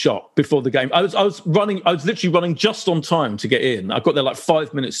the big shop before the game. I was literally running just on time to get in. I got there like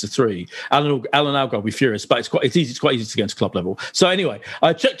 5 minutes to 3. Alan Algar will be furious, but it's quite easy to get into club level. So anyway,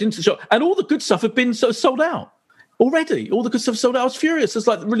 I checked into the shop, and all the good stuff had been sold out. Already, all the good stuff sold out. I was furious. There's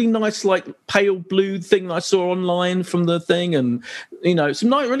like really nice, like pale blue thing that I saw online from the thing, and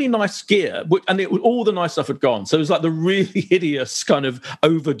some really nice gear. And all the nice stuff had gone. So it was like the really hideous kind of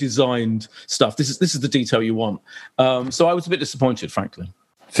over-designed stuff. This is the detail you want. So I was a bit disappointed, frankly.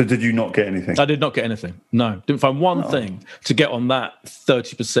 So did you not get anything? I did not get anything. No, didn't find one thing to get on that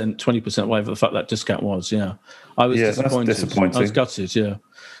 30%, 20%, whatever the fuck that discount was. Yeah, I was disappointed. That's disappointing. I was gutted. Yeah.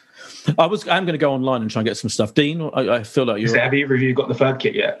 I'm going to go online and try and get some stuff. Dean, I feel like you're... Have either of you got the third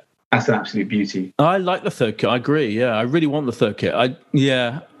kit yet? That's an absolute beauty. I like the third kit. I agree, yeah. I really want the third kit.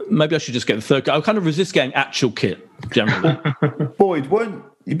 Maybe I should just get the third kit. I kind of resist getting actual kit, generally. Boyd,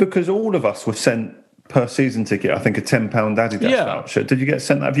 because all of us were sent per season ticket, I think a £10 Adidas voucher. Did you get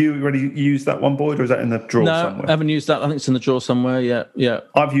sent that? Have you already used that one, Boyd, or is that in the drawer somewhere? No, I haven't used that. I think it's in the drawer somewhere, yeah.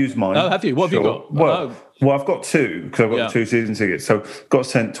 I've used mine. Oh, have you? What have you got? Well, I've got two, because I've got the 2 season tickets. So got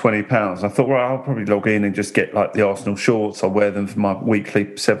sent £20. I thought, well, I'll probably log in and just get like the Arsenal shorts. I'll wear them for my weekly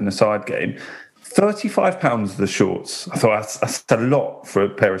 7-a-side game. £35 the shorts. I thought that's a lot for a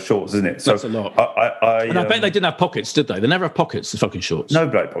pair of shorts, isn't it? That's a lot. And I bet they didn't have pockets, did they? They never have pockets, the fucking shorts. No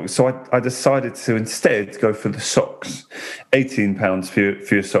black pockets. So I decided to instead go for the socks. £18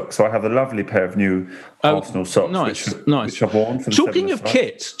 for your socks. So I have a lovely pair of new Arsenal socks, which I've worn for the Talking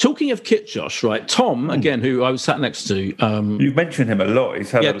of kit, Josh, right? Tom, again, who I was sat next to. You've mentioned him a lot.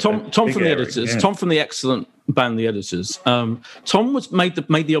 He's had Tom from the editors. Yeah. Tom from the excellent band, The Editors. Tom made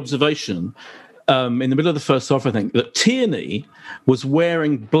the observation in the middle of the first half, I think, that Tierney was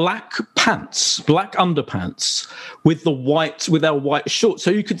wearing black underpants with our white shorts.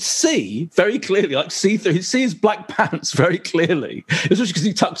 So you could see very clearly, like see through, you see his black pants very clearly, especially because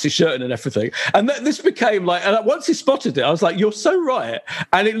he tucks his shirt in and everything. And this became like, and once he spotted it, I was like, you're so right.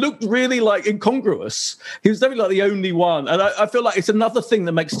 And it looked really like incongruous. He was definitely like the only one. And I feel like it's another thing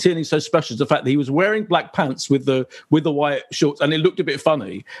that makes Tierney so special, is the fact that he was wearing black pants with the white shorts, and it looked a bit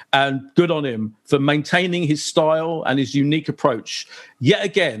funny. And good on him for maintaining his style and his unique approach. Yet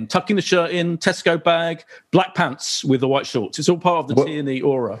again, tucking the shirt in, Tesco bag, black pants with the white shorts. It's all part of the Tierney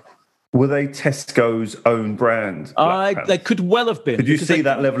aura. Were they Tesco's own brand? They could well have been. Could you see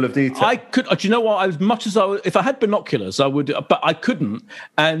that level of detail? I could. Do you know what? If I had binoculars, I would, but I couldn't.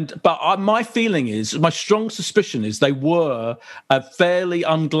 My feeling is, my strong suspicion is, they were a fairly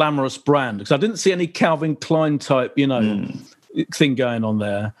unglamorous brand, because I didn't see any Calvin Klein type, thing going on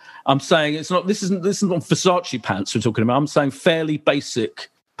there. I'm saying it's not. This isn't Versace pants we're talking about. I'm saying fairly basic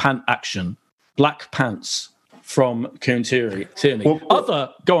pant action, black pants from Kieran Tierney.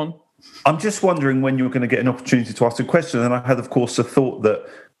 Go on. I'm just wondering when you're going to get an opportunity to ask a question. And I had, of course, a thought that,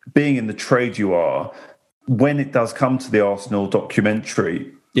 being in the trade you are, when it does come to the Arsenal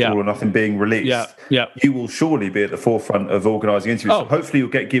documentary, All or Nothing being released, you will surely be at the forefront of organising interviews. So hopefully you'll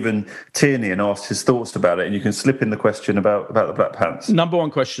get given Tierney and asked his thoughts about it, and you can slip in the question about the black pants. Number one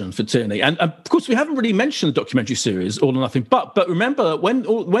question for Tierney. And of course, we haven't really mentioned the documentary series, All or Nothing. But remember, when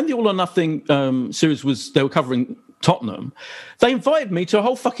the All or Nothing series they were covering Tottenham, they invited me to a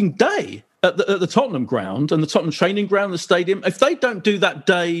whole fucking day at the Tottenham ground and the Tottenham training ground, the stadium. If they don't do that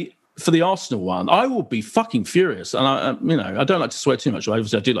day for the Arsenal one, I will be fucking furious. And I don't like to swear too much.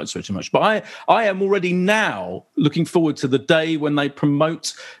 Obviously, I do like to swear too much. But I am already now looking forward to the day when they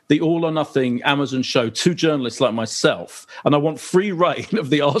promote the All or Nothing Amazon show to journalists like myself, and I want free reign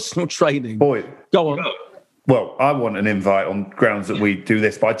of the Arsenal training. Boy, go on. Well, I want an invite on grounds that we do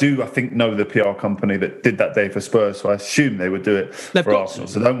this, but I think, know the PR company that did that day for Spurs, so I assume they would do it for Arsenal.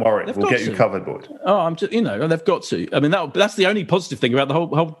 So don't worry, we'll get you covered, boy. I'm just, they've got to. I mean, that's the only positive thing about the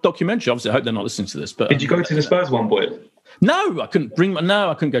whole documentary. Obviously, I hope they're not listening to this. But did you go to the Spurs one, boy? No, I couldn't bring.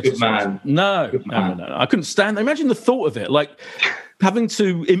 I couldn't go to the Spurs. No, I couldn't stand. Imagine the thought of it, like having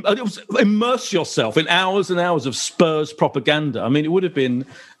to immerse yourself in hours and hours of Spurs propaganda. I mean, it would have been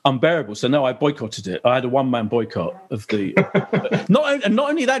unbearable. So no, I boycotted it. I had a one-man boycott of the. Not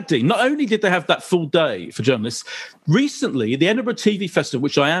only that, Dean. Not only did they have that full day for journalists. Recently, the Edinburgh TV Festival,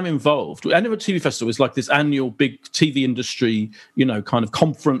 which I am involved, Edinburgh TV Festival is like this annual big TV industry, kind of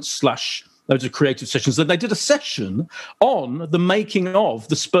conference / loads of creative sessions. And they did a session on the making of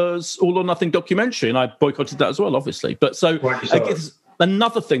the Spurs All or Nothing documentary, and I boycotted that as well, obviously. But so I guess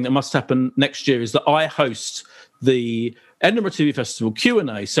another thing that must happen next year is that I host the Edinburgh TV Festival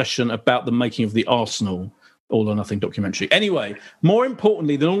Q&A session about the making of the Arsenal All or Nothing documentary. Anyway, more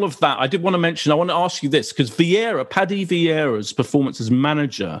importantly than all of that, I want to ask you this, because Paddy Vieira's performance as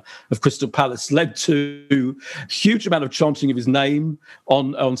manager of Crystal Palace led to a huge amount of chanting of his name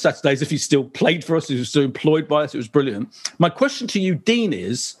on Saturdays. If he still played for us, he was still employed by us, it was brilliant. My question to you, Dean,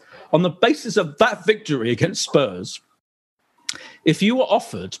 is, on the basis of that victory against Spurs, if you were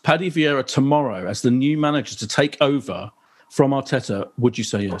offered Paddy Vieira tomorrow as the new manager to take over from Arteta, would you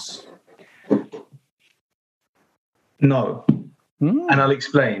say yes? No. And I'll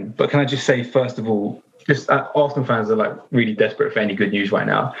explain. But can I just say, first of all, Arsenal fans are really desperate for any good news right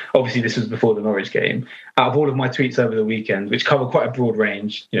now. Obviously, this was before the Norwich game. Out of all of my tweets over the weekend, which cover quite a broad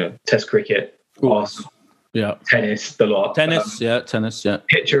range, Test cricket, Arsenal, tennis, the lot. Tennis.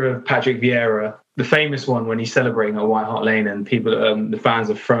 Picture of Patrick Vieira, the famous one when he's celebrating at White Hart Lane, and people, the fans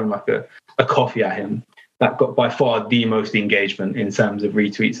have thrown a coffee at him. That got by far the most engagement in terms of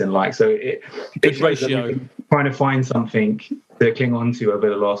retweets and likes. So it's ratio. Trying to find something to cling on to over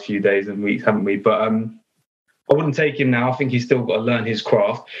the last few days and weeks, haven't we? But I wouldn't take him now. I think he's still got to learn his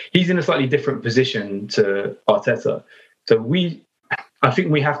craft. He's in a slightly different position to Arteta. So I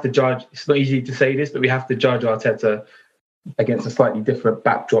think we have to judge. It's not easy to say this, but we have to judge Arteta against a slightly different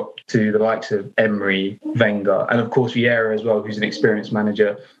backdrop to the likes of Emery, Wenger, and of course Vieira as well, who's an experienced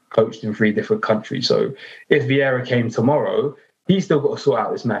manager, coached in 3 different countries. So if Vieira came tomorrow, he's still got to sort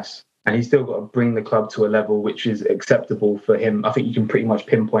out this mess, and he's still got to bring the club to a level which is acceptable for him. I think you can pretty much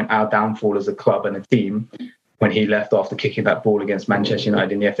pinpoint our downfall as a club and a team when he left after kicking that ball against Manchester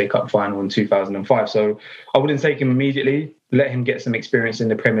United in the FA Cup final in 2005. So I wouldn't take him immediately. Let him get some experience in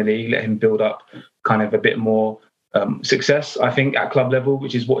the Premier League. Let him build up kind of a bit more success, I think, at club level,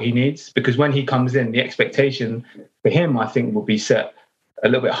 which is what he needs. Because when he comes in, the expectation for him, I think, will be set a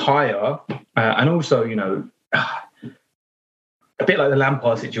little bit higher. And also, a bit like the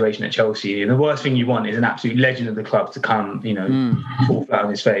Lampard situation at Chelsea. And the worst thing you want is an absolute legend of the club to come, fall flat on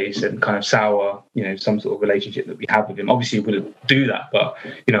his face and kind of sour, some sort of relationship that we have with him. Obviously, we wouldn't do that, but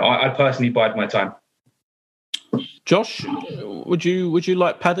I personally bide my time. Josh, would you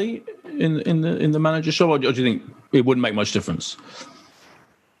like Paddy in the manager show, or do you think it wouldn't make much difference?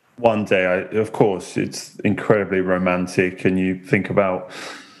 One day, of course, it's incredibly romantic, and you think about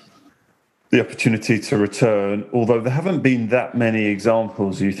the opportunity to return, although there haven't been that many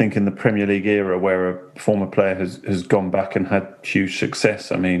examples, you think, in the Premier League era where a former player has gone back and had huge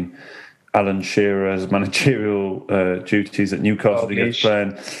success. I mean, Alan Shearer's managerial duties at Newcastle against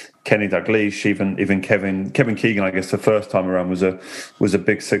playing Kenny Dalglish, even Kevin Keegan, I guess the first time around was a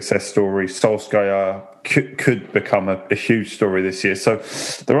big success story. Solskjaer could become a huge story this year. So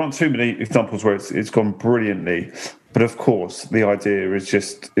there aren't too many examples where it's gone brilliantly. But of course, the idea is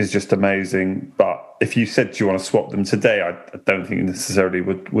just amazing. But if you said, do you want to swap them today? I don't think necessarily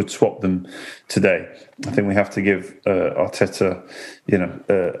would swap them today. I think we have to give Arteta,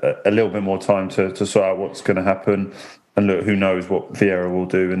 a little bit more time to sort out what's going to happen. And look, who knows what Vieira will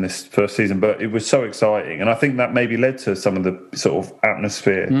do in this first season. But it was so exciting. And I think that maybe led to some of the sort of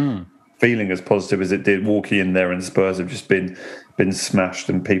atmosphere feeling as positive as it did, walking in there, and Spurs have just been smashed,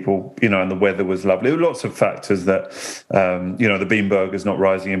 and people, and the weather was lovely. There were lots of factors that, the bean burger's not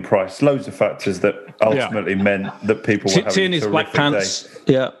rising in price. Loads of factors that ultimately meant that people were having Tierney's black pants.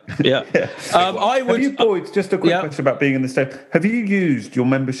 Day. Yeah. Have you, Boyd, just a quick question about being in the stadium. Have you used your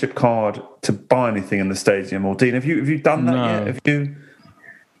membership card to buy anything in the stadium, or Dean? Have you done that yet? Have you?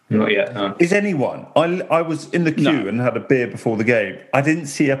 Not yet. No. Is anyone? I was in the queue and had a beer before the game. I didn't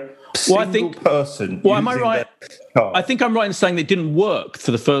see a single person. Well, am I right? I think I'm right in saying it didn't work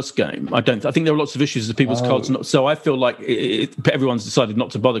for the first game. I think there were lots of issues with people's cards. So I feel like everyone's decided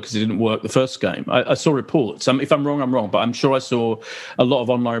not to bother because it didn't work the first game. I saw reports. If I'm wrong, I'm wrong. But I'm sure I saw a lot of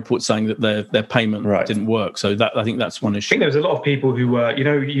online reports saying that their payment didn't work. So I think that's one issue. I think there was a lot of people who were,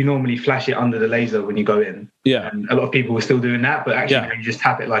 you normally flash it under the laser when you go in. Yeah. And a lot of people were still doing that, but actually you just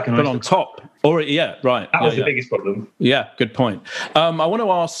tap it like an oyster. But on top. Right. That was the biggest problem. Yeah, good point. I want to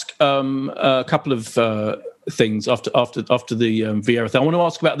ask a couple of things after the Vieira thing. I want to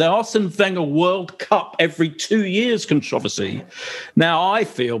ask about the Arsene Wenger World Cup every 2 years controversy. Now, I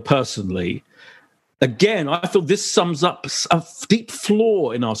feel personally, again, this sums up a deep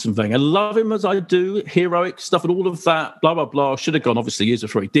flaw in Arsene Wenger. I love him as I do, heroic stuff and all of that, blah, blah, blah. Should have gone, obviously, years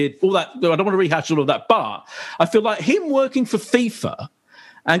before he did. All that. I don't want to rehash all of that, but I feel like him working for FIFA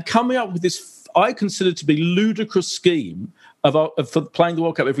and coming up with this, I consider to be ludicrous scheme for playing the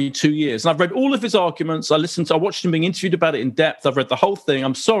World Cup every 2 years. And I've read all of his arguments. I watched him being interviewed about it in depth. I've read the whole thing.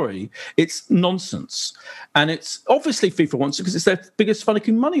 I'm sorry. It's nonsense. And it's obviously FIFA wants it because it's their biggest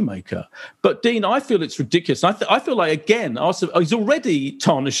fucking moneymaker. But Dean, I feel it's ridiculous. I feel like, again, he's already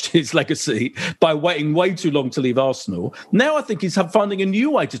tarnished his legacy by waiting way too long to leave Arsenal. Now I think he's finding a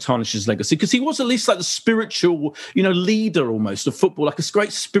new way to tarnish his legacy because he was at least like the spiritual, leader almost of football, like a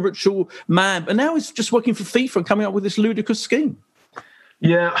great spiritual man. But now he's just working for FIFA and coming up with this ludicrous scheme.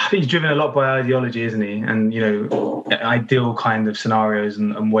 Yeah, I think he's driven a lot by ideology, isn't he? And, ideal kind of scenarios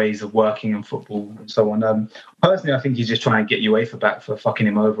and ways of working in football and so on. Personally, I think he's just trying to get UEFA back for fucking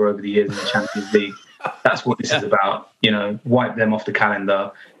him over the years in the Champions League. That's what this is about. Wipe them off the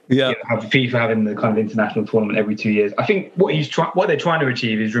calendar. Yeah, have FIFA having the kind of international tournament every 2 years. I think what they're trying to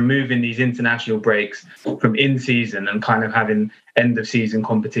achieve is removing these international breaks from in season and kind of having end of season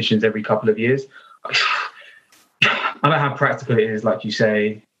competitions every couple of years. I don't know how practical it is, like you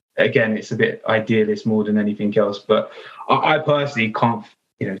say. Again, it's a bit idealist more than anything else. But I personally can't,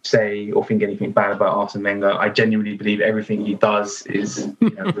 say or think anything bad about Arsene Wenger. I genuinely believe everything he does is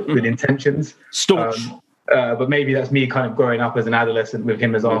with good intentions. But maybe that's me kind of growing up as an adolescent with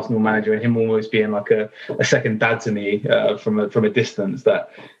him as Arsenal manager and him almost being like a second dad to me from a distance, that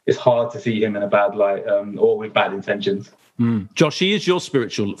it's hard to see him in a bad light or with bad intentions. Josh, he is your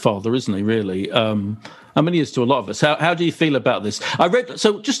spiritual father, isn't he, really? He is to a lot of us. How do you feel about this? I read,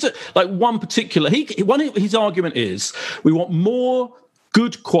 so just one particular, his argument is we want more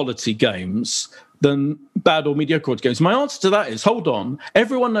good quality games than bad or mediocre games. My answer to that is, hold on,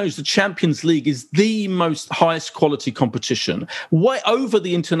 everyone knows the Champions League is the most highest quality competition, way over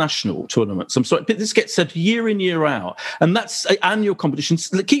the international tournaments. I'm sorry, but this gets said year in, year out, and that's annual competitions.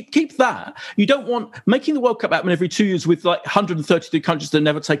 Keep that. You don't want making the World Cup happen every 2 years with 132 countries that have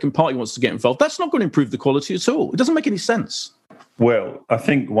never taken part who wants to get involved. That's not going to improve the quality at all. It doesn't make any sense. Well, I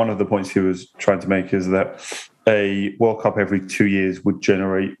think one of the points he was trying to make is that a World Cup every 2 years would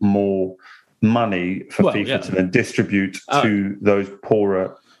generate more money for FIFA to then distribute to those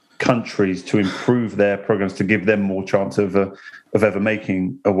poorer countries to improve their programs to give them more chance of ever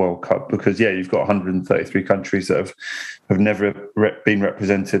making a World Cup, because you've got 133 countries that have never been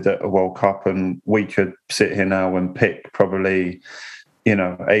represented at a World Cup, and we could sit here now and pick probably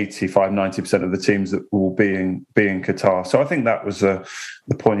 85-90% of the teams that will be in Qatar. So I think that was the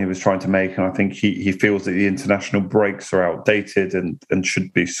point he was trying to make, and I think he feels that the international breaks are outdated and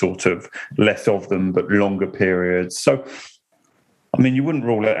should be sort of less of them but longer periods. So I mean, you wouldn't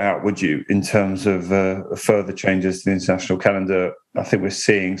rule it out, would you, in terms of further changes to the international calendar? I think we're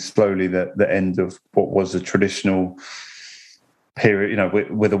seeing slowly the end of what was a traditional period,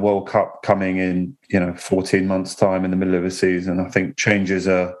 with a World Cup coming in, 14 months' time in the middle of a season. I think changes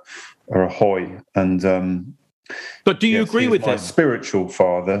are ahoy. And but do you agree with him? Spiritual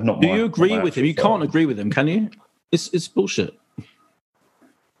father, not. Do you agree with him? You can't agree with him, can you? It's bullshit.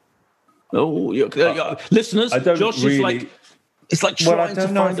 Oh, listeners, Josh is like. It's like trying to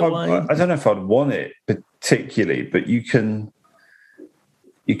find a way. I don't know if I'd want it particularly, but you can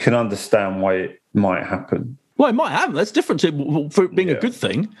understand why it might happen. Well, it might happen. That's different for it being a good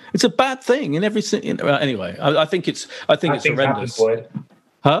thing. It's a bad thing in every. Anyway, I think it's horrendous.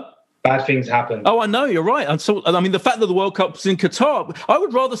 Huh? Bad things happen. Oh, I know, you're right. I mean, the fact that the World Cup's in Qatar, I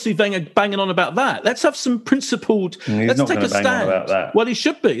would rather see Wenger banging on about that. Let's have some principled. Let's take a stand. About that. Well, he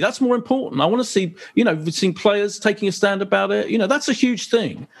should be. That's more important. I want to see, we've seen players taking a stand about it. That's a huge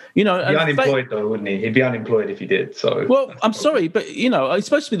thing. He'd be unemployed though, wouldn't he? He'd be unemployed if he did. So. Well, I'm sorry, but he's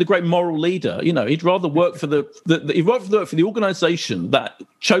supposed to be the great moral leader. He'd rather work for he'd rather work for the organisation that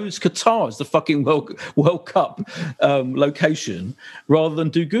chose Qatar as the fucking World Cup location rather than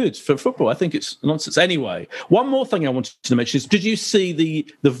do good for football. I think it's nonsense. Anyway, one more thing I wanted to mention is, did you see the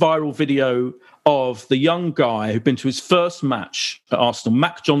viral video of the young guy who'd been to his first match at Arsenal?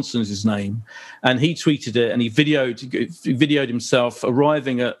 Mac Johnson is his name, and he tweeted it, and he videoed himself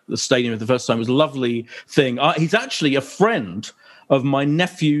arriving at the stadium for the first time. It was a lovely thing. He's actually a friend of my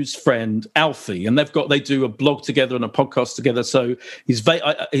nephew's friend Alfie, and they do a blog together and a podcast together. So he's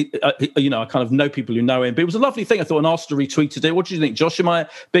I kind of know people who know him. But it was a lovely thing. I thought, and Arsenal retweeted it. What did you think, Josh? Am I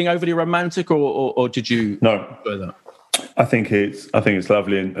being overly romantic, or did you? No. Enjoy that? I think it's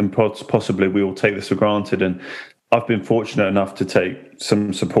lovely, and possibly we all take this for granted. And I've been fortunate enough to take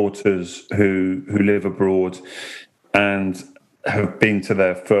some supporters who live abroad and have been to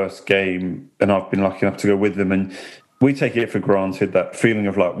their first game, and I've been lucky enough to go with them. And we take it for granted, that feeling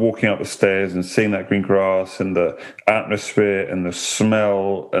of like walking up the stairs and seeing that green grass and the atmosphere and the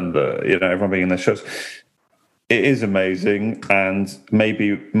smell and everyone being in their shirts. It is amazing, and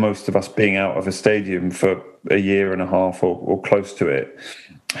maybe most of us being out of a stadium for a year and a half or close to it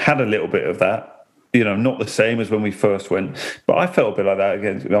had a little bit of that. Not the same as when we first went, but I felt a bit like that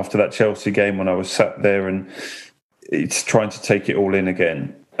again after that Chelsea game when I was sat there and it's trying to take it all in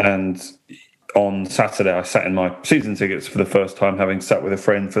again. And on Saturday, I sat in my season tickets for the first time, having sat with a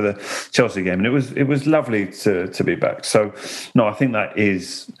friend for the Chelsea game, and it was lovely to be back. So, no, I think that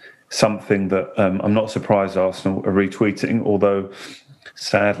is something that I'm not surprised Arsenal are retweeting, although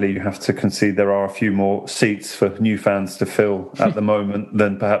sadly you have to concede there are a few more seats for new fans to fill at the moment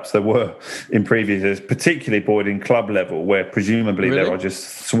than perhaps there were in previous years, particularly Boyd in club level, where presumably there are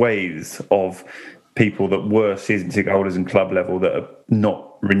just swathes of people that were season ticket holders in club level that are not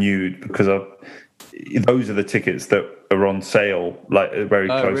renewed because those are the tickets that are on sale, like very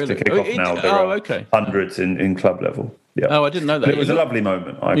close to kick off now. There are hundreds in club level. Yeah. Oh, I didn't know that. But it was a lovely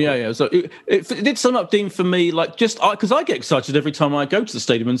moment. Yeah. So it did sum up, Dean, for me, like because I get excited every time I go to the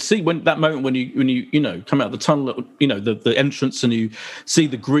stadium and see that moment when you come out of the tunnel, the entrance, and you see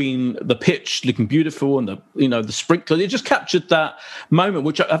the pitch looking beautiful, and the sprinkler. It just captured that moment,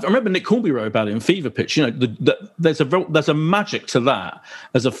 which I remember Nick Corby wrote about it in Fever Pitch. There's a magic to that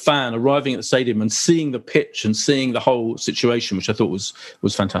as a fan arriving at the stadium and seeing the pitch and seeing the whole situation, which I thought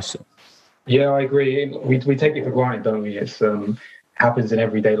was fantastic. Yeah, I agree. We take it for granted, don't we? It's happens in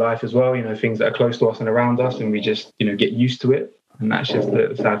everyday life as well. Things that are close to us and around us, and we just get used to it. And that's just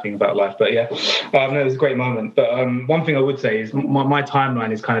the sad thing about life. But yeah, no, it was a great moment. But one thing I would say is my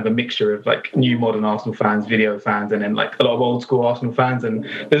timeline is kind of a mixture of like new modern Arsenal fans, video fans, and then like a lot of old school Arsenal fans. And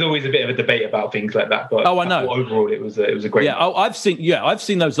there's always a bit of a debate about things like that. But I know. Overall, it was a great. Yeah, moment. I've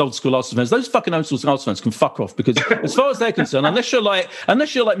seen those old school Arsenal fans. Those fucking old school Arsenal fans can fuck off, because as far as they're concerned, unless you're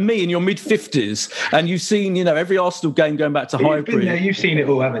like me in your mid-50s and you've seen every Arsenal game going back to Highbury. You've seen it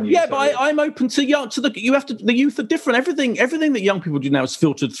all, haven't you? Yeah, so, but I'm open to the youth are different. Everything that young people do now is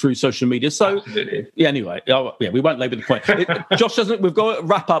filtered through social media. So, absolutely. Anyway, we won't labour the point. Josh doesn't. We've got to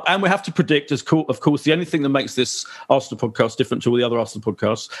wrap up, and we have to predict, of course, the only thing that makes this Arsenal podcast different to all the other Arsenal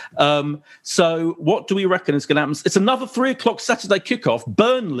podcasts. So, what do we reckon is going to happen? It's another 3:00 Saturday kickoff.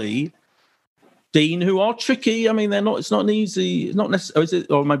 Burnley, Dean, who are tricky. I mean, they're not. It's not an easy. It's not necessarily. Is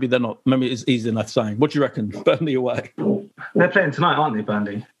it? Or maybe they're not. Maybe it's easy enough saying. What do you reckon? Burnley away. They're playing tonight, aren't they,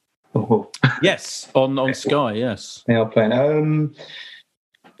 Burnley? Yes, on Sky. Yes, they are playing.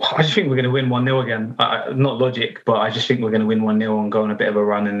 I just think we're going to win 1-0 again. Not logic, but I just think we're going to win 1-0 and go on a bit of a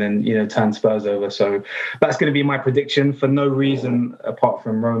run and then, turn Spurs over. So that's going to be my prediction for no reason apart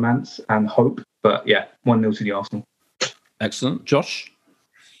from romance and hope. But 1-0 to the Arsenal. Excellent. Josh?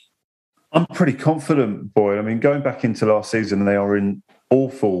 I'm pretty confident, Boyd. I mean, going back into last season, they are in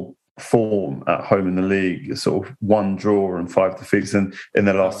awful form at home in the league. Sort of 1 draw and 5 defeats in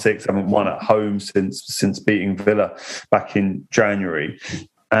their last 6. Haven't won at home since beating Villa back in January.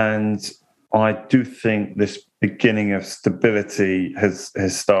 And I do think this beginning of stability has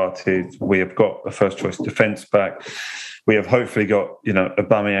started. We have got a first choice defence back. We have hopefully got,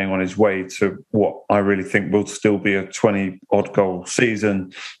 Aubameyang on his way to what I really think will still be a 20-odd goal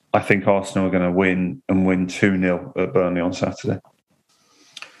season. I think Arsenal are going to win 2-0 at Burnley on Saturday.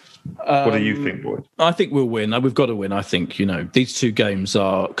 What do you think, Boyd? I think we'll win. We've got to win. I think, these 2 games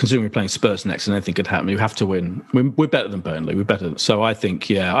are, considering we're playing Spurs next and anything could happen, we have to win. We're better than Burnley. We're better. So I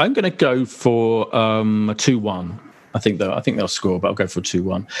think, I'm going to go for a 2-1. I think they'll score, but I'll go for a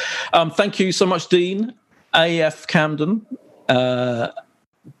 2-1. Thank you so much, Dean. AF Camden, AFC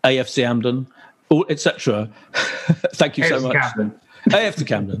Amden, etc. Thank you so much. Camden. AFC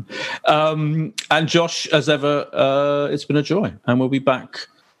Camden. And Josh, as ever, it's been a joy. And we'll be back.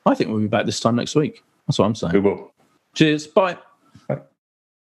 I think we'll be back this time next week. That's what I'm saying. We will. Cheers. Bye. Bye.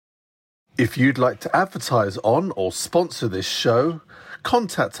 If you'd like to advertise on or sponsor this show,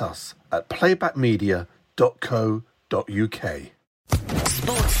 contact us at playbackmedia.co.uk.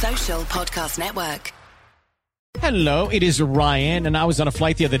 Sports Social Podcast Network. Hello, it is Ryan, and I was on a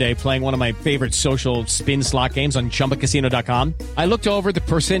flight the other day playing one of my favorite social spin slot games on ChumbaCasino.com. I looked over the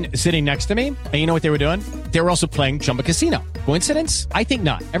person sitting next to me, and you know what they were doing? They were also playing Chumba Casino. Coincidence? I think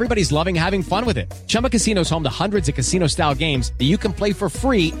not. Everybody's loving having fun with it. Chumba Casino is home to hundreds of casino-style games that you can play for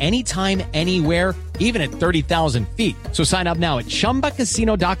free anytime, anywhere, even at 30,000 feet. So sign up now at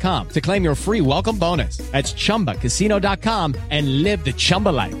ChumbaCasino.com to claim your free welcome bonus. That's ChumbaCasino.com and live the Chumba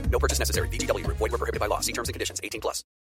life. No purchase necessary. VGW. Void where prohibited by law. See terms and conditions. 18+.